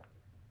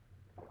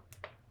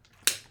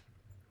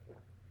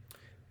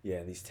 Yeah,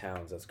 in these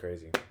towns, that's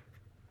crazy.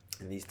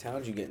 In these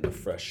towns, you get the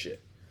fresh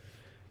shit.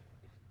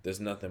 There's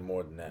nothing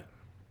more than that.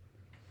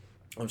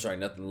 I'm sorry,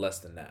 nothing less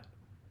than that.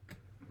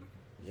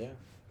 Yeah.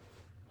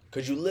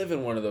 Could you live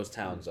in one of those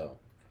towns, though?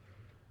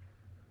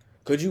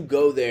 Could you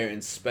go there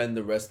and spend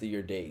the rest of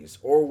your days?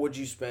 Or would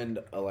you spend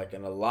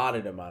an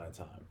allotted amount of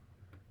time?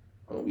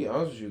 I'll be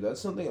honest with you. That's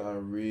something I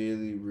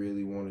really,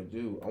 really want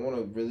to do. I want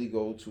to really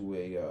go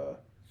to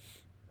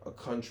a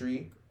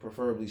country,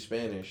 preferably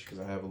Spanish, because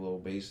I have a little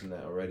base in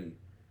that already,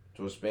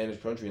 to a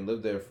Spanish country and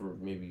live there for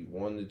maybe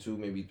 1 to 2,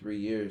 maybe 3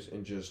 years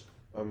and just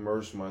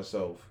immerse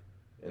myself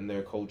in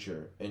their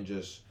culture and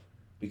just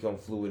become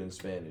fluent in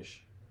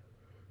Spanish.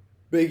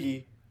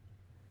 Biggie.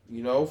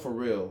 You know, for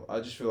real.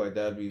 I just feel like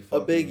that'd be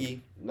fucking... A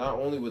biggie. Not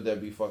only would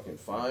that be fucking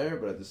fire,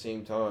 but at the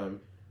same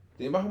time,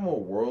 think about how more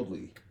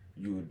worldly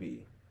you would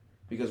be.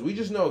 Because we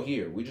just know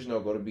here. We just know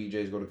go to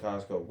BJ's, go to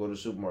Costco, go to the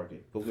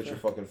supermarket, go get your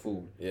fucking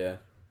food. Yeah.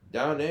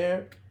 Down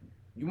there,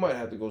 you might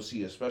have to go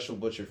see a special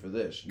butcher for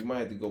this. You might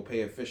have to go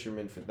pay a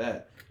fisherman for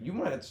that. You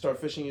might have to start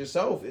fishing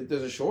yourself if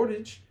there's a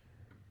shortage.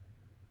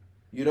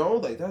 You know,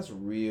 like that's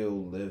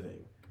real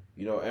living.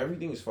 You know,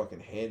 everything is fucking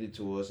handed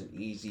to us and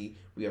easy.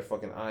 We have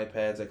fucking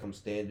iPads that come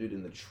standard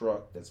in the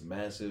truck that's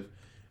massive.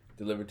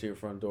 Delivered to your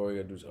front door. You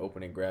gotta do is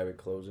open it, grab it,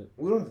 close it.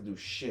 We don't have to do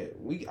shit.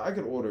 I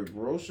could order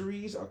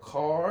groceries, a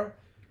car,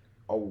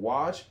 a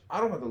watch.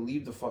 I don't have to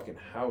leave the fucking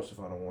house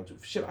if I don't want to.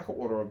 Shit, I could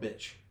order a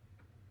bitch.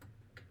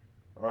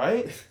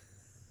 Alright?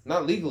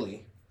 Not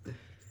legally.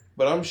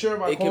 But I'm sure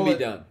if I It can be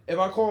done. If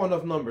I call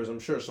enough numbers, I'm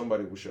sure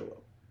somebody will show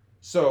up.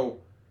 So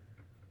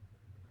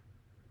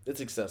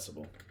It's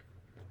accessible.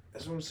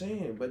 that's what I'm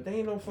saying. But they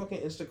ain't no fucking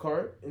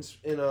Instacart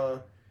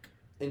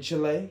in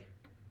Chile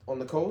on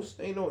the coast.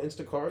 There ain't no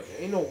Instacart.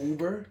 There ain't no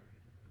Uber.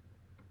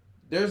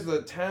 There's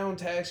the town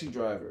taxi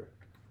driver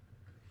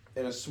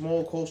in a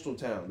small coastal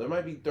town. There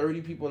might be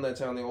 30 people in that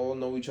town. They all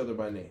know each other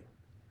by name.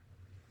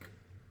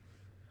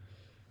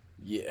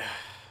 Yeah.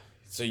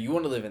 So you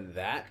want to live in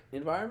that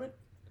environment?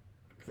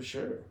 For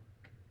sure.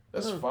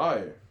 That's Huh.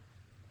 fire.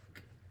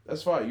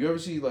 That's fire. You ever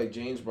see like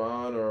James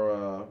Bond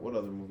or what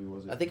other movie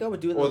was it? I think I would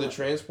do it. Or the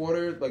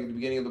Transporter, like at the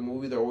beginning of the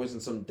movie, they're always in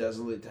some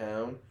desolate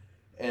town,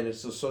 and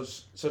it's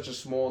such a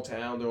small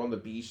town. They're on the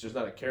beach. There's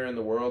not a care in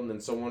the world, and then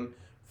someone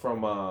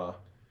from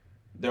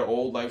their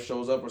old life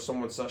shows up, or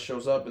someone sus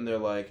shows up, and they're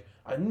like,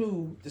 "I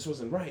knew this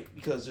wasn't right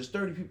because there's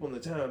 30 people in the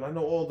town. I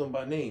know all of them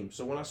by name.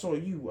 So when I saw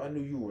you, I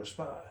knew you were a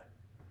spy."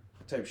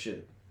 Type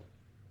shit.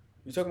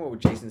 You talking about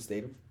with Jason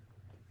Statham?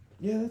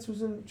 Yeah, that's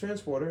what's in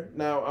Transporter.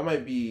 Now I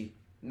might be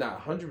not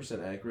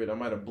 100% accurate. I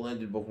might have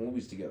blended both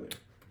movies together,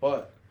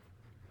 but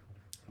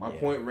my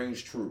point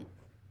rings true.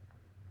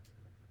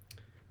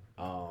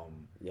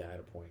 Yeah, I had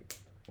a point.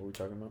 What were we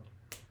talking about?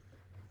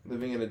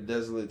 Living in a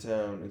desolate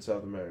town in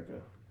South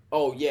America.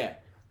 Oh yeah,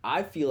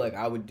 I feel like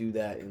I would do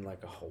that in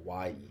like a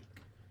Hawaii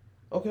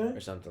Okay. or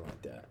something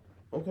like that.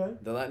 Okay.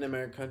 The Latin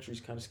American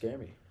countries kind of scare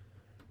me.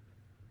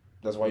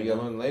 That's why you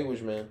gotta learn the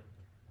language, man.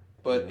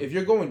 But if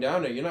you're going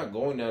down there, you're not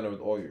going down there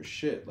with all your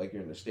shit like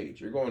you're in the States.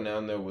 You're going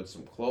down there with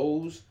some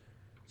clothes,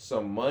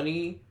 some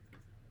money,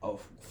 a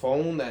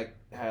phone that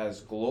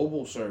has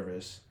global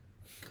service,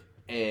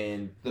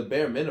 and the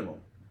bare minimum.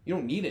 You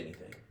don't need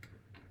anything.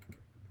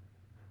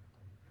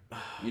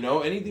 You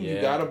know, anything you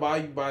gotta buy,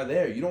 you buy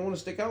there. You don't want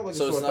to stick out like a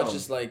So sore it's not thumb.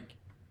 just like.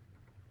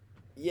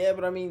 Yeah,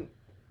 but I mean,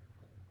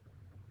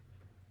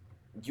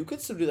 you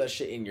could still do that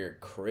shit in your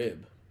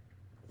crib.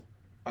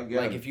 Again,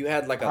 Like if you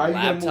had like a how you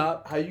gonna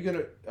laptop. how you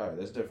gonna? All right,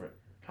 that's different.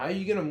 How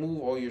you gonna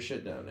move all your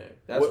shit down there?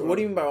 That's What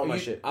do you mean by all my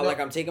you- shit? no.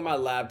 I'm taking my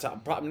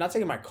laptop. I'm not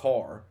taking my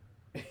car.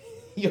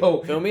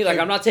 Yo, Feel me? Like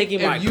I'm not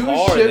taking my if you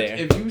car shipped, there.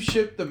 If you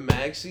shipped the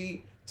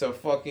Maxi to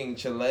fucking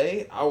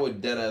Chile, I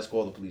would dead ass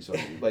call the police on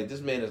you. Like, this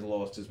man has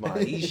lost his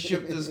mind. He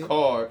shipped his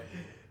car.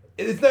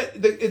 It's not.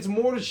 It's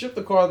more to ship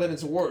the car than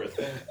it's worth.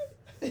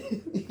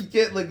 You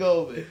can't let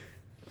go of it.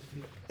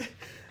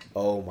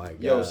 Oh my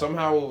god. Yo,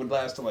 somehow it would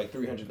last to like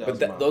 300,000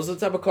 But miles. those are the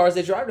type of cars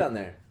they drive down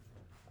there.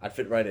 I'd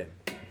fit right in.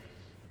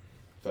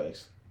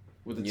 Facts.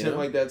 With a You tint know?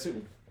 like that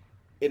too.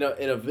 In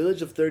a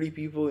village of 30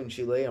 people in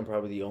Chile, I'm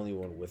probably the only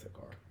one with a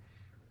car.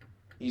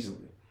 Easily.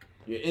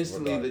 You're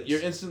instantly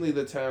Regardless.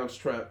 the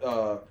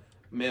town's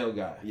mail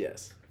guy.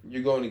 Yes.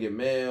 You're going to get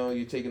mail.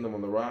 You're taking them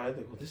on the ride.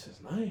 Like, well, this is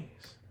nice.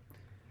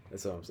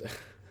 That's what I'm saying.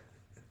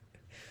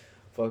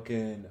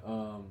 Fucking, where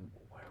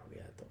are we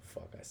at the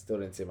fuck? I still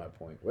didn't say my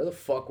point. Where the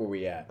fuck were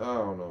we at? I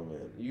don't know,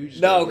 man. You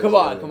just No, gotta get come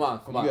on, together.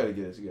 come on. You gotta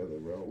get it together,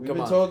 bro. We've Come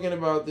been on. talking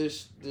about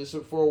this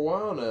for a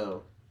while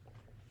now.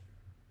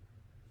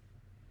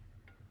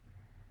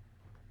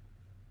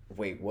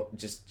 Wait, what?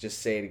 Just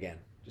say it again.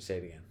 Just say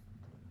it again.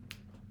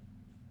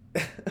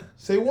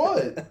 Say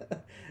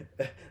what?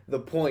 The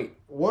point.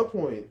 What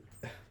point?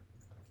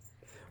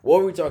 What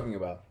were we talking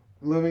about?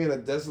 Living in a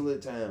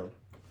desolate town.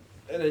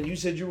 And then you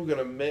said you were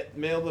gonna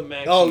mail the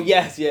Maxi. Oh,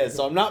 yes.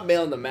 So I'm not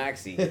mailing the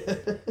Maxi.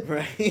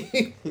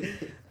 Right?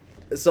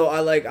 So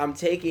I'm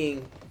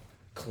taking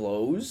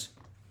clothes.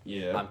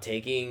 Yeah. I'm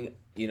taking,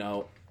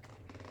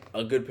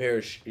 a good pair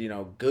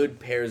of, good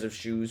pairs of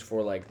shoes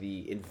for like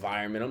the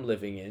environment I'm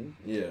living in,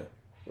 Yeah.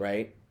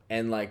 right?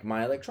 And like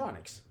my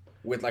electronics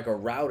with like a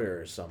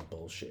router or some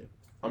bullshit.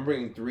 I'm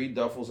bringing 3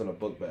 duffels and a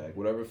book bag.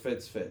 Whatever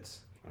fits, fits.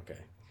 Okay.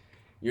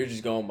 You're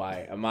just going by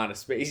amount of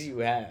space you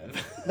have.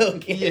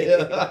 Okay.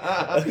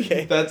 Yeah.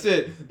 Okay. That's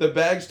it. The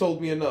bags told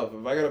me enough.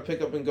 If I gotta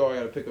pick up and go, I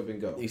gotta pick up and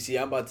go. You see,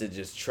 I'm about to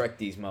just trek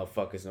these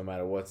motherfuckers no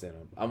matter what's in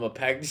them. I'm gonna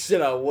pack the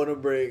shit I want to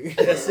bring.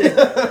 That's it.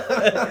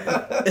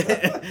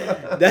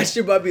 That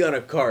shit might be on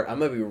a cart. I'm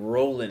gonna be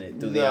rolling it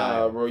through the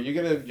aisle. bro. You're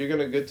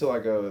gonna get to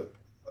like a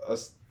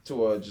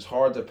just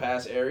hard to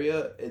pass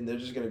area, and they're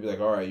just gonna be like,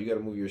 all right, you gotta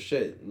move your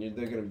shit, and you're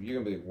gonna be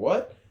like,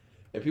 what?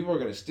 And people are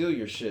gonna steal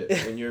your shit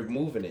when you're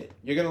moving it.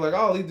 You're gonna like,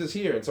 oh, I'll leave this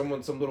here, and some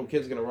little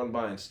kid's gonna run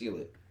by and steal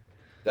it.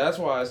 That's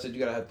why I said you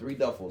gotta have 3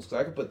 duffels, cause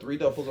I can put 3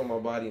 duffels on my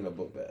body in a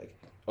book bag.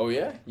 Oh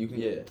yeah, you can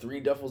Yeah. get 3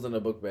 duffels in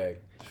a book bag.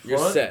 You're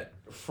Front, set.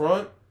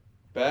 Front,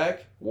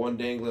 back, 1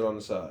 dangling on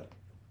the side.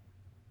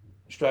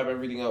 Strap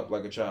everything up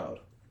like a child.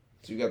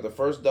 So you got the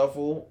first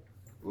duffel,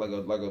 like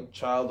a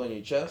child on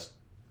your chest.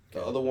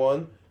 The other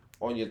one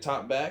on your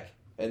top back,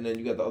 and then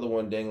you got the other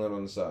one dangling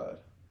on the side.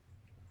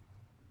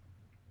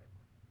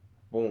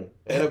 Boom.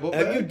 And a book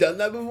Have bag. you done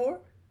that before?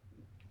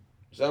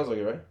 Sounds like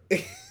it,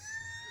 right?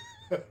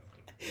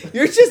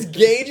 You're just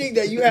gauging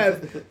that you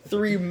have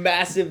 3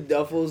 massive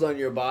duffels on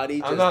your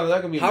body. I'm not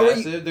gonna be how are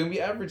massive. They're gonna be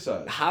average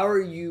size. How are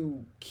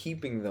you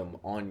keeping them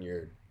on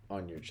your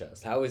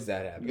chest? How is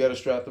that You happening? gotta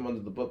strap them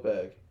under the book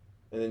bag,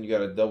 and then you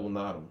gotta double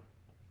knot them.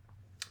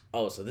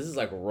 Oh, so this is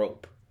like a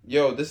rope.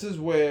 Yo, this is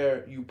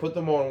where you put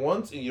them on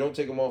once and you don't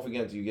take them off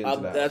again until you get into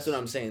the house. That's what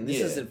I'm saying. This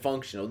Yeah. isn't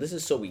functional. This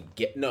is so we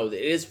get. No, it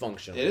is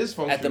functional. It is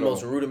functional. At the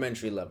most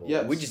rudimentary level.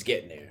 Yes. We're just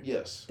getting there.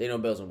 Yes. They know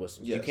bells and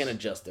whistles. You Yes. can't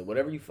adjust it.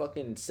 Whatever you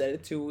fucking set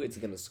it to, it's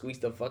gonna squeeze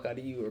the fuck out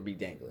of you or be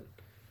dangling.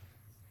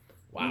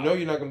 Wow. You know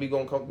you're not gonna be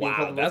being Wow,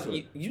 comfortable that's with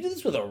it. you did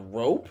this with a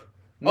rope?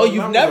 No, Oh, you've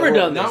not with never a rope.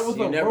 done this. Not with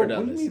You've a never rope. done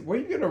What do this. you mean? Where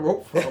you getting a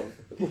rope from?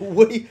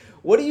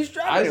 What are you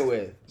strapping it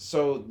with?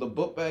 So the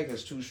book bag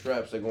has 2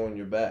 straps that go on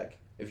your back.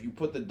 If you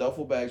put the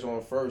duffel bags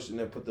on first and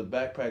then put the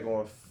backpack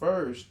on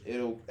first,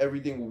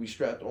 everything will be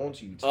strapped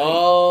onto you. Tight.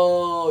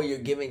 Oh, you're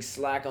giving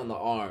slack on the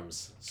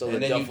arms, so and the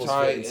then you duffels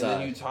tie fit and inside.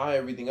 then you tie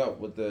everything up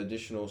with the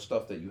additional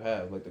stuff that you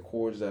have, like the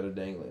cords that are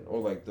dangling, or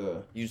like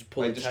the You just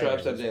pull like it the tight, straps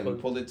right? that Just dangling.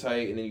 Pull it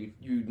tight, and then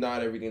you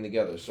knot everything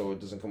together so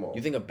it doesn't come off.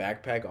 You think a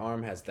backpack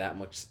arm has that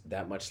much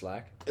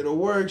slack? It'll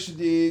work,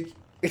 Shadig.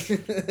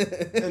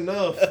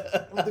 Enough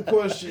with the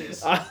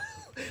questions.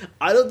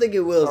 I don't think it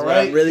will. Is All what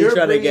right, I'm really you're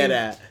trying to get bringing-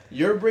 at.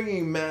 You're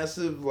bringing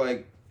massive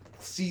like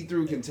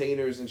see-through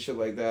containers and shit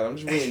like that. I'm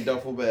just bringing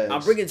duffel bags.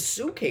 I'm bringing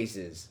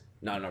suitcases.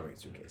 No, I'm not bringing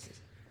suitcases.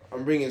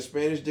 I'm bringing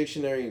Spanish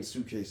dictionary and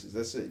suitcases.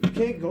 That's it. You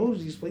can't go to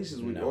these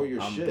places with all your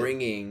I'm shit.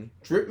 bringing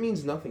Drip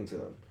means nothing to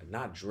them.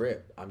 not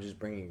drip. I'm just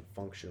bringing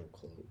functional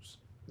clothes.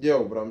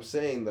 Yo, but I'm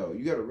saying though,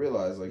 you gotta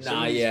realize like some,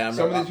 Nah, of, these, yeah, I'm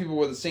some not- of these people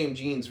wear the same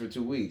jeans for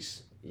 2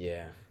 weeks.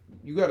 Yeah,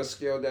 You gotta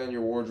scale down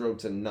your wardrobe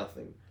to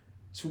nothing.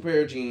 2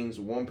 pair of jeans,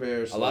 1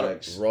 pair of a lot of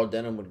slacks. raw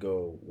denim would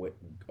go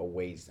a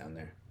ways down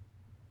there.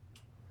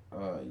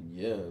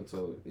 Yeah,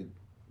 until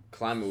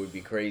Climate would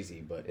be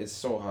crazy, but it's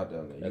so hot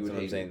down there. that's you would what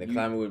I'm hate saying. it. The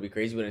climate would be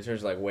crazy, but in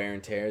terms of like wear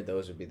and tear,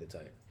 those would be the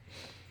type.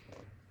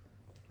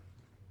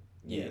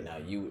 Yeah, Yeah. now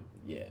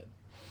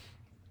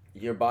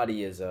your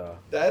body is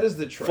That is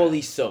the trap.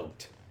 fully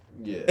soaked.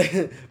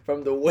 Yeah.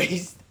 From the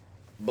waist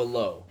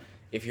below.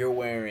 If you're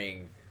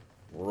wearing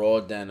raw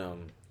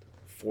denim,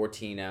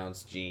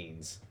 14-ounce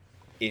jeans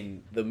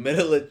in the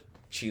middle of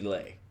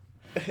Chile,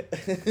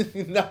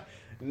 not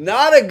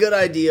a good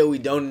idea. We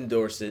don't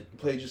endorse it.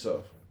 Played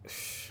yourself.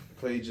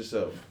 Played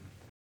yourself.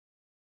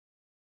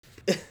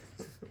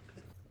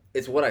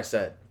 It's what I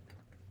said.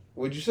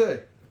 What'd you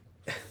say?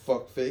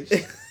 Fuck face.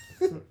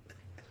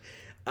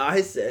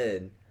 I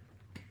said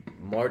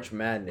March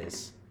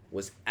Madness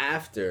was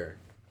after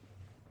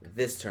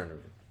this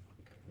tournament.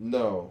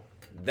 No.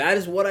 That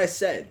is what I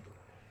said.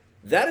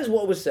 That is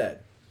what was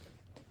said.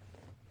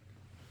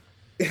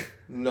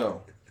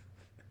 No.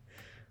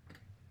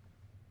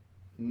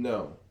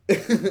 No.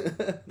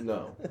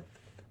 No.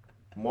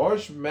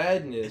 March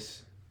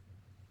Madness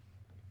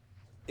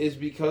is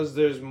because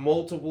there's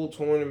multiple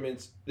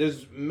tournaments.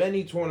 There's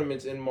many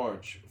tournaments in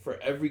March for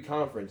every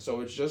conference. So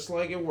it's just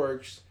like it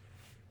works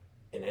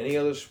in any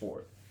other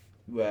sport.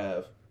 You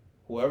have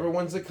whoever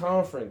wins the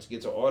conference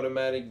gets an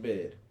automatic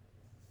bid.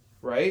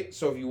 Right?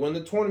 So if you win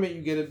the tournament,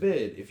 you get a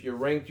bid. If you're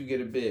ranked, you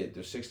get a bid.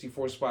 There's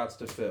 64 spots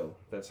to fill.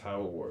 That's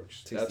how it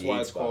works. That's 68 why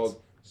it's spots.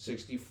 called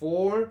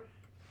 64.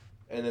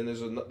 And then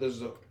there's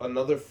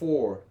another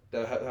 4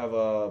 that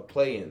have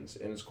play-ins,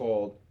 and it's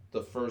called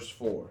the first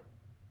 4,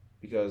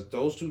 because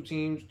those two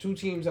teams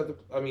have to.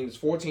 I mean, it's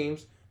 4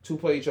 teams, 2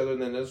 play each other,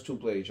 and then those 2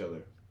 play each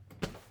other.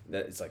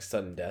 That it's like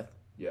sudden death.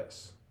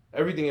 Yes,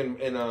 everything in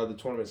the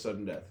tournament is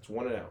sudden death. It's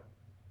 1 and out.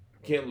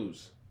 You can't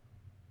lose.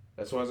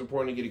 That's why it's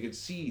important to get a good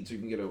seed, so you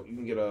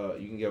can get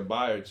a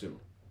bye or 2.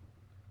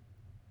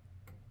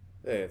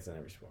 Yeah, it's in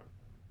every sport.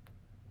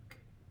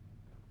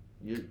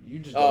 You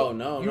just Oh, don't,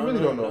 no, you no, really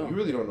no, don't know no. You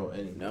really don't know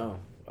anything. No,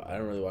 I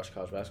don't really watch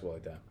college basketball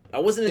like that. I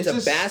wasn't into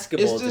It's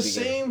basketball. It's to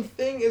the begin with. same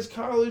thing as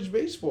college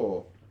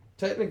baseball.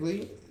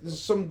 Technically, there's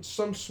some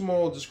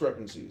small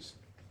discrepancies.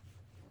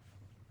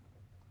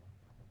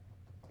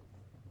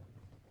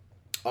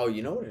 Oh,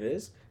 you know what it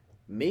is?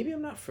 Maybe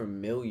I'm not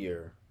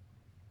familiar.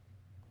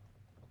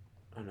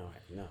 Oh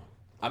no.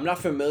 I'm not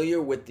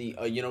familiar with the.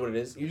 You know what it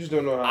is? You just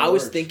don't know how. I it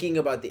was works. thinking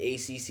about the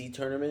ACC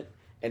tournament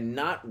and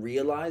not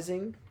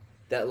realizing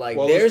that like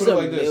Well, there's let's put a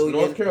it like million.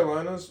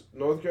 this.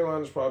 North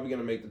Carolina's probably going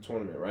to make the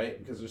tournament, right?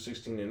 Because they're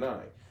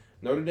 16-9.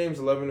 Notre Dame's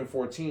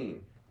 11-14.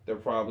 They're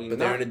probably. But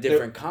not, they're in a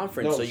different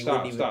conference, No, so you stop,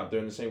 wouldn't even. stop. They're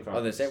in the same conference.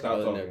 Oh, the same. Stop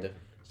Oh, talking. no,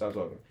 Stop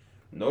talking.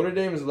 Notre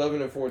Dame is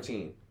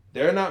 11-14.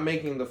 They're not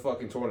making the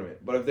fucking tournament.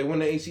 But if they win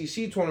the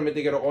ACC tournament,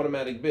 they get an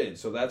automatic bid.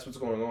 So that's what's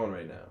going on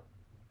right now.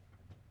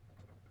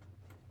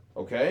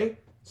 Okay?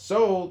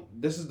 So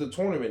this is the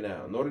tournament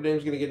now. Notre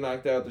Dame's gonna get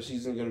knocked out. The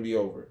season's gonna be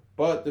over.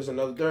 But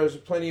there's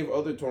plenty of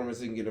other tournaments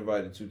they can get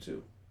invited to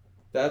too.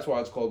 That's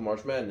why it's called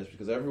March Madness,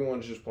 because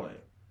everyone's just playing.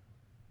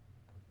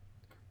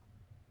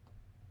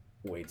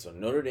 Wait, so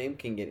Notre Dame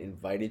can get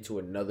invited to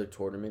another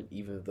tournament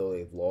even though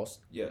they've lost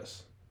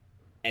Yes.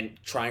 and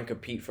try and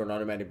compete for an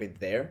automatic bid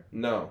there?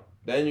 No.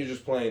 Then you're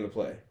just playing to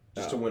play.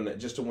 just to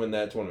win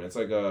that tournament. It's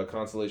like a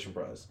consolation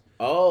prize.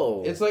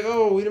 Oh. It's like,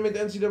 oh, we didn't make the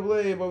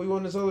NCAA, but we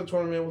won this other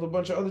tournament with a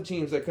bunch of other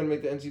teams that couldn't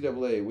make the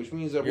NCAA, which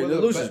means that you're in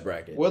the losers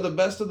bracket. We're the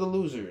best of the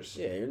losers.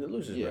 Yeah, you're in the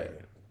losers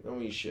bracket. Don't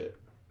mean shit.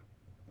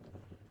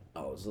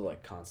 Oh, those are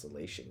like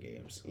consolation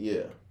games.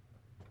 Yeah.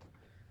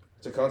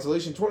 It's a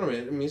consolation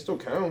tournament. I mean, it still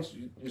counts.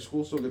 Your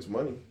school still gets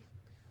money.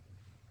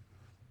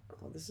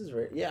 Oh, this is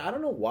right. Yeah, I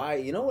don't know why.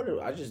 You know what?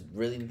 I just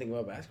really didn't think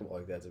about basketball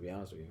like that, to be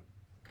honest with you.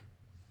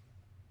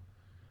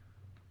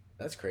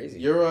 That's crazy.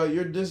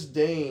 Your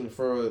disdain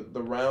for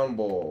the round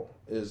ball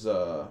is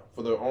for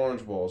the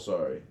orange ball,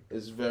 sorry,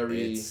 is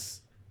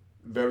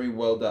very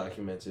well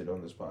documented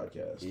on this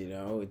podcast. You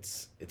know,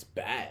 it's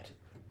bad.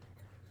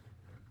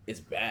 It's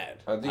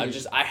bad.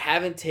 I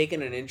haven't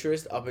taken an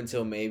interest up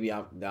until maybe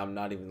I'm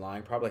not even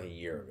lying, probably like a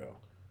year ago.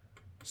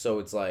 So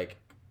it's like,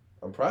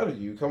 I'm proud of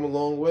you. You come a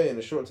long way in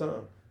a short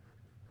time.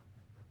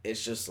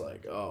 It's just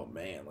like, oh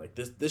man, like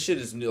this shit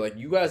is new. Like,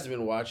 you guys have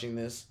been watching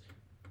this,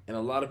 and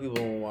a lot of people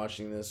have been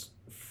watching this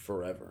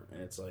forever,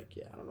 and it's like,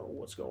 yeah, I don't know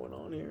what's going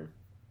on here.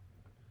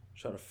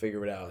 Trying to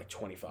figure it out. Like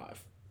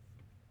 25.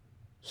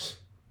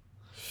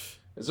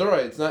 It's all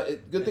right. It's not.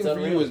 Good thing It's for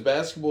unreal. you is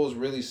basketball is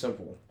really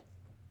simple.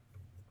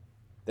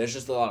 There's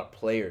just a lot of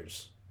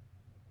players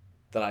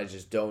that I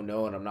just don't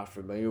know and I'm not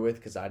familiar with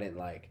because I didn't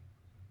like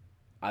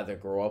either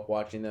grow up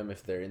watching them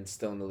if they're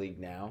still in the league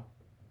now,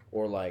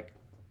 or like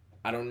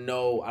I don't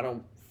know. I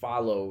don't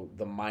follow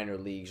the minor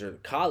leagues or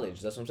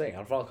college. That's what I'm saying. I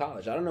don't follow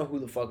college. I don't know who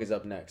the fuck is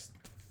up next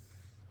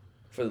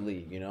for the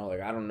league. You know,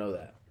 like I don't know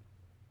that.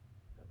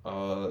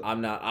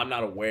 I'm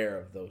not aware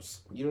of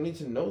those. You don't need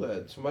to know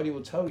that. Somebody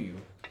will tell you.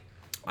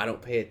 I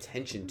don't pay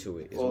attention to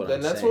it. Well, then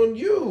that's on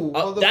you.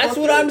 That's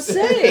what I'm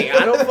saying.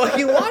 I don't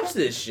fucking watch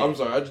this shit. I'm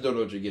sorry. I just don't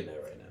know what you're getting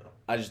at right now.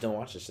 I just don't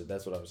watch this shit.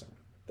 That's what I was saying.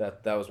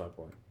 That was my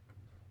point.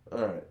 All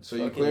right. So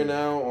you clear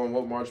now on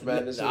what March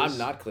Madness is? I'm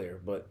not clear,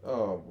 but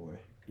oh boy.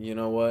 You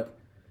know what?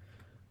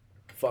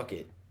 Fuck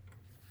it.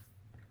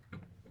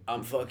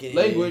 I'm fucking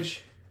language.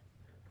 Here.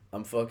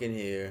 I'm fucking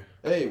here.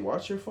 Hey,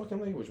 watch your fucking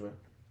language, man.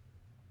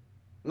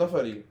 Enough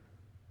out of you.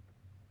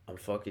 I'm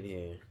fucking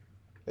here.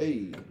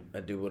 Hey. I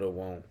do what I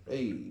want.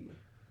 Hey.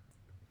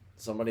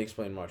 Somebody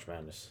explain March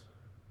Madness.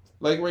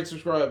 Like, rate,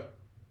 subscribe.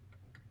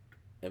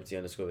 Empty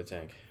 _ the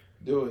tank.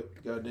 Do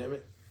it. God damn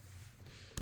it.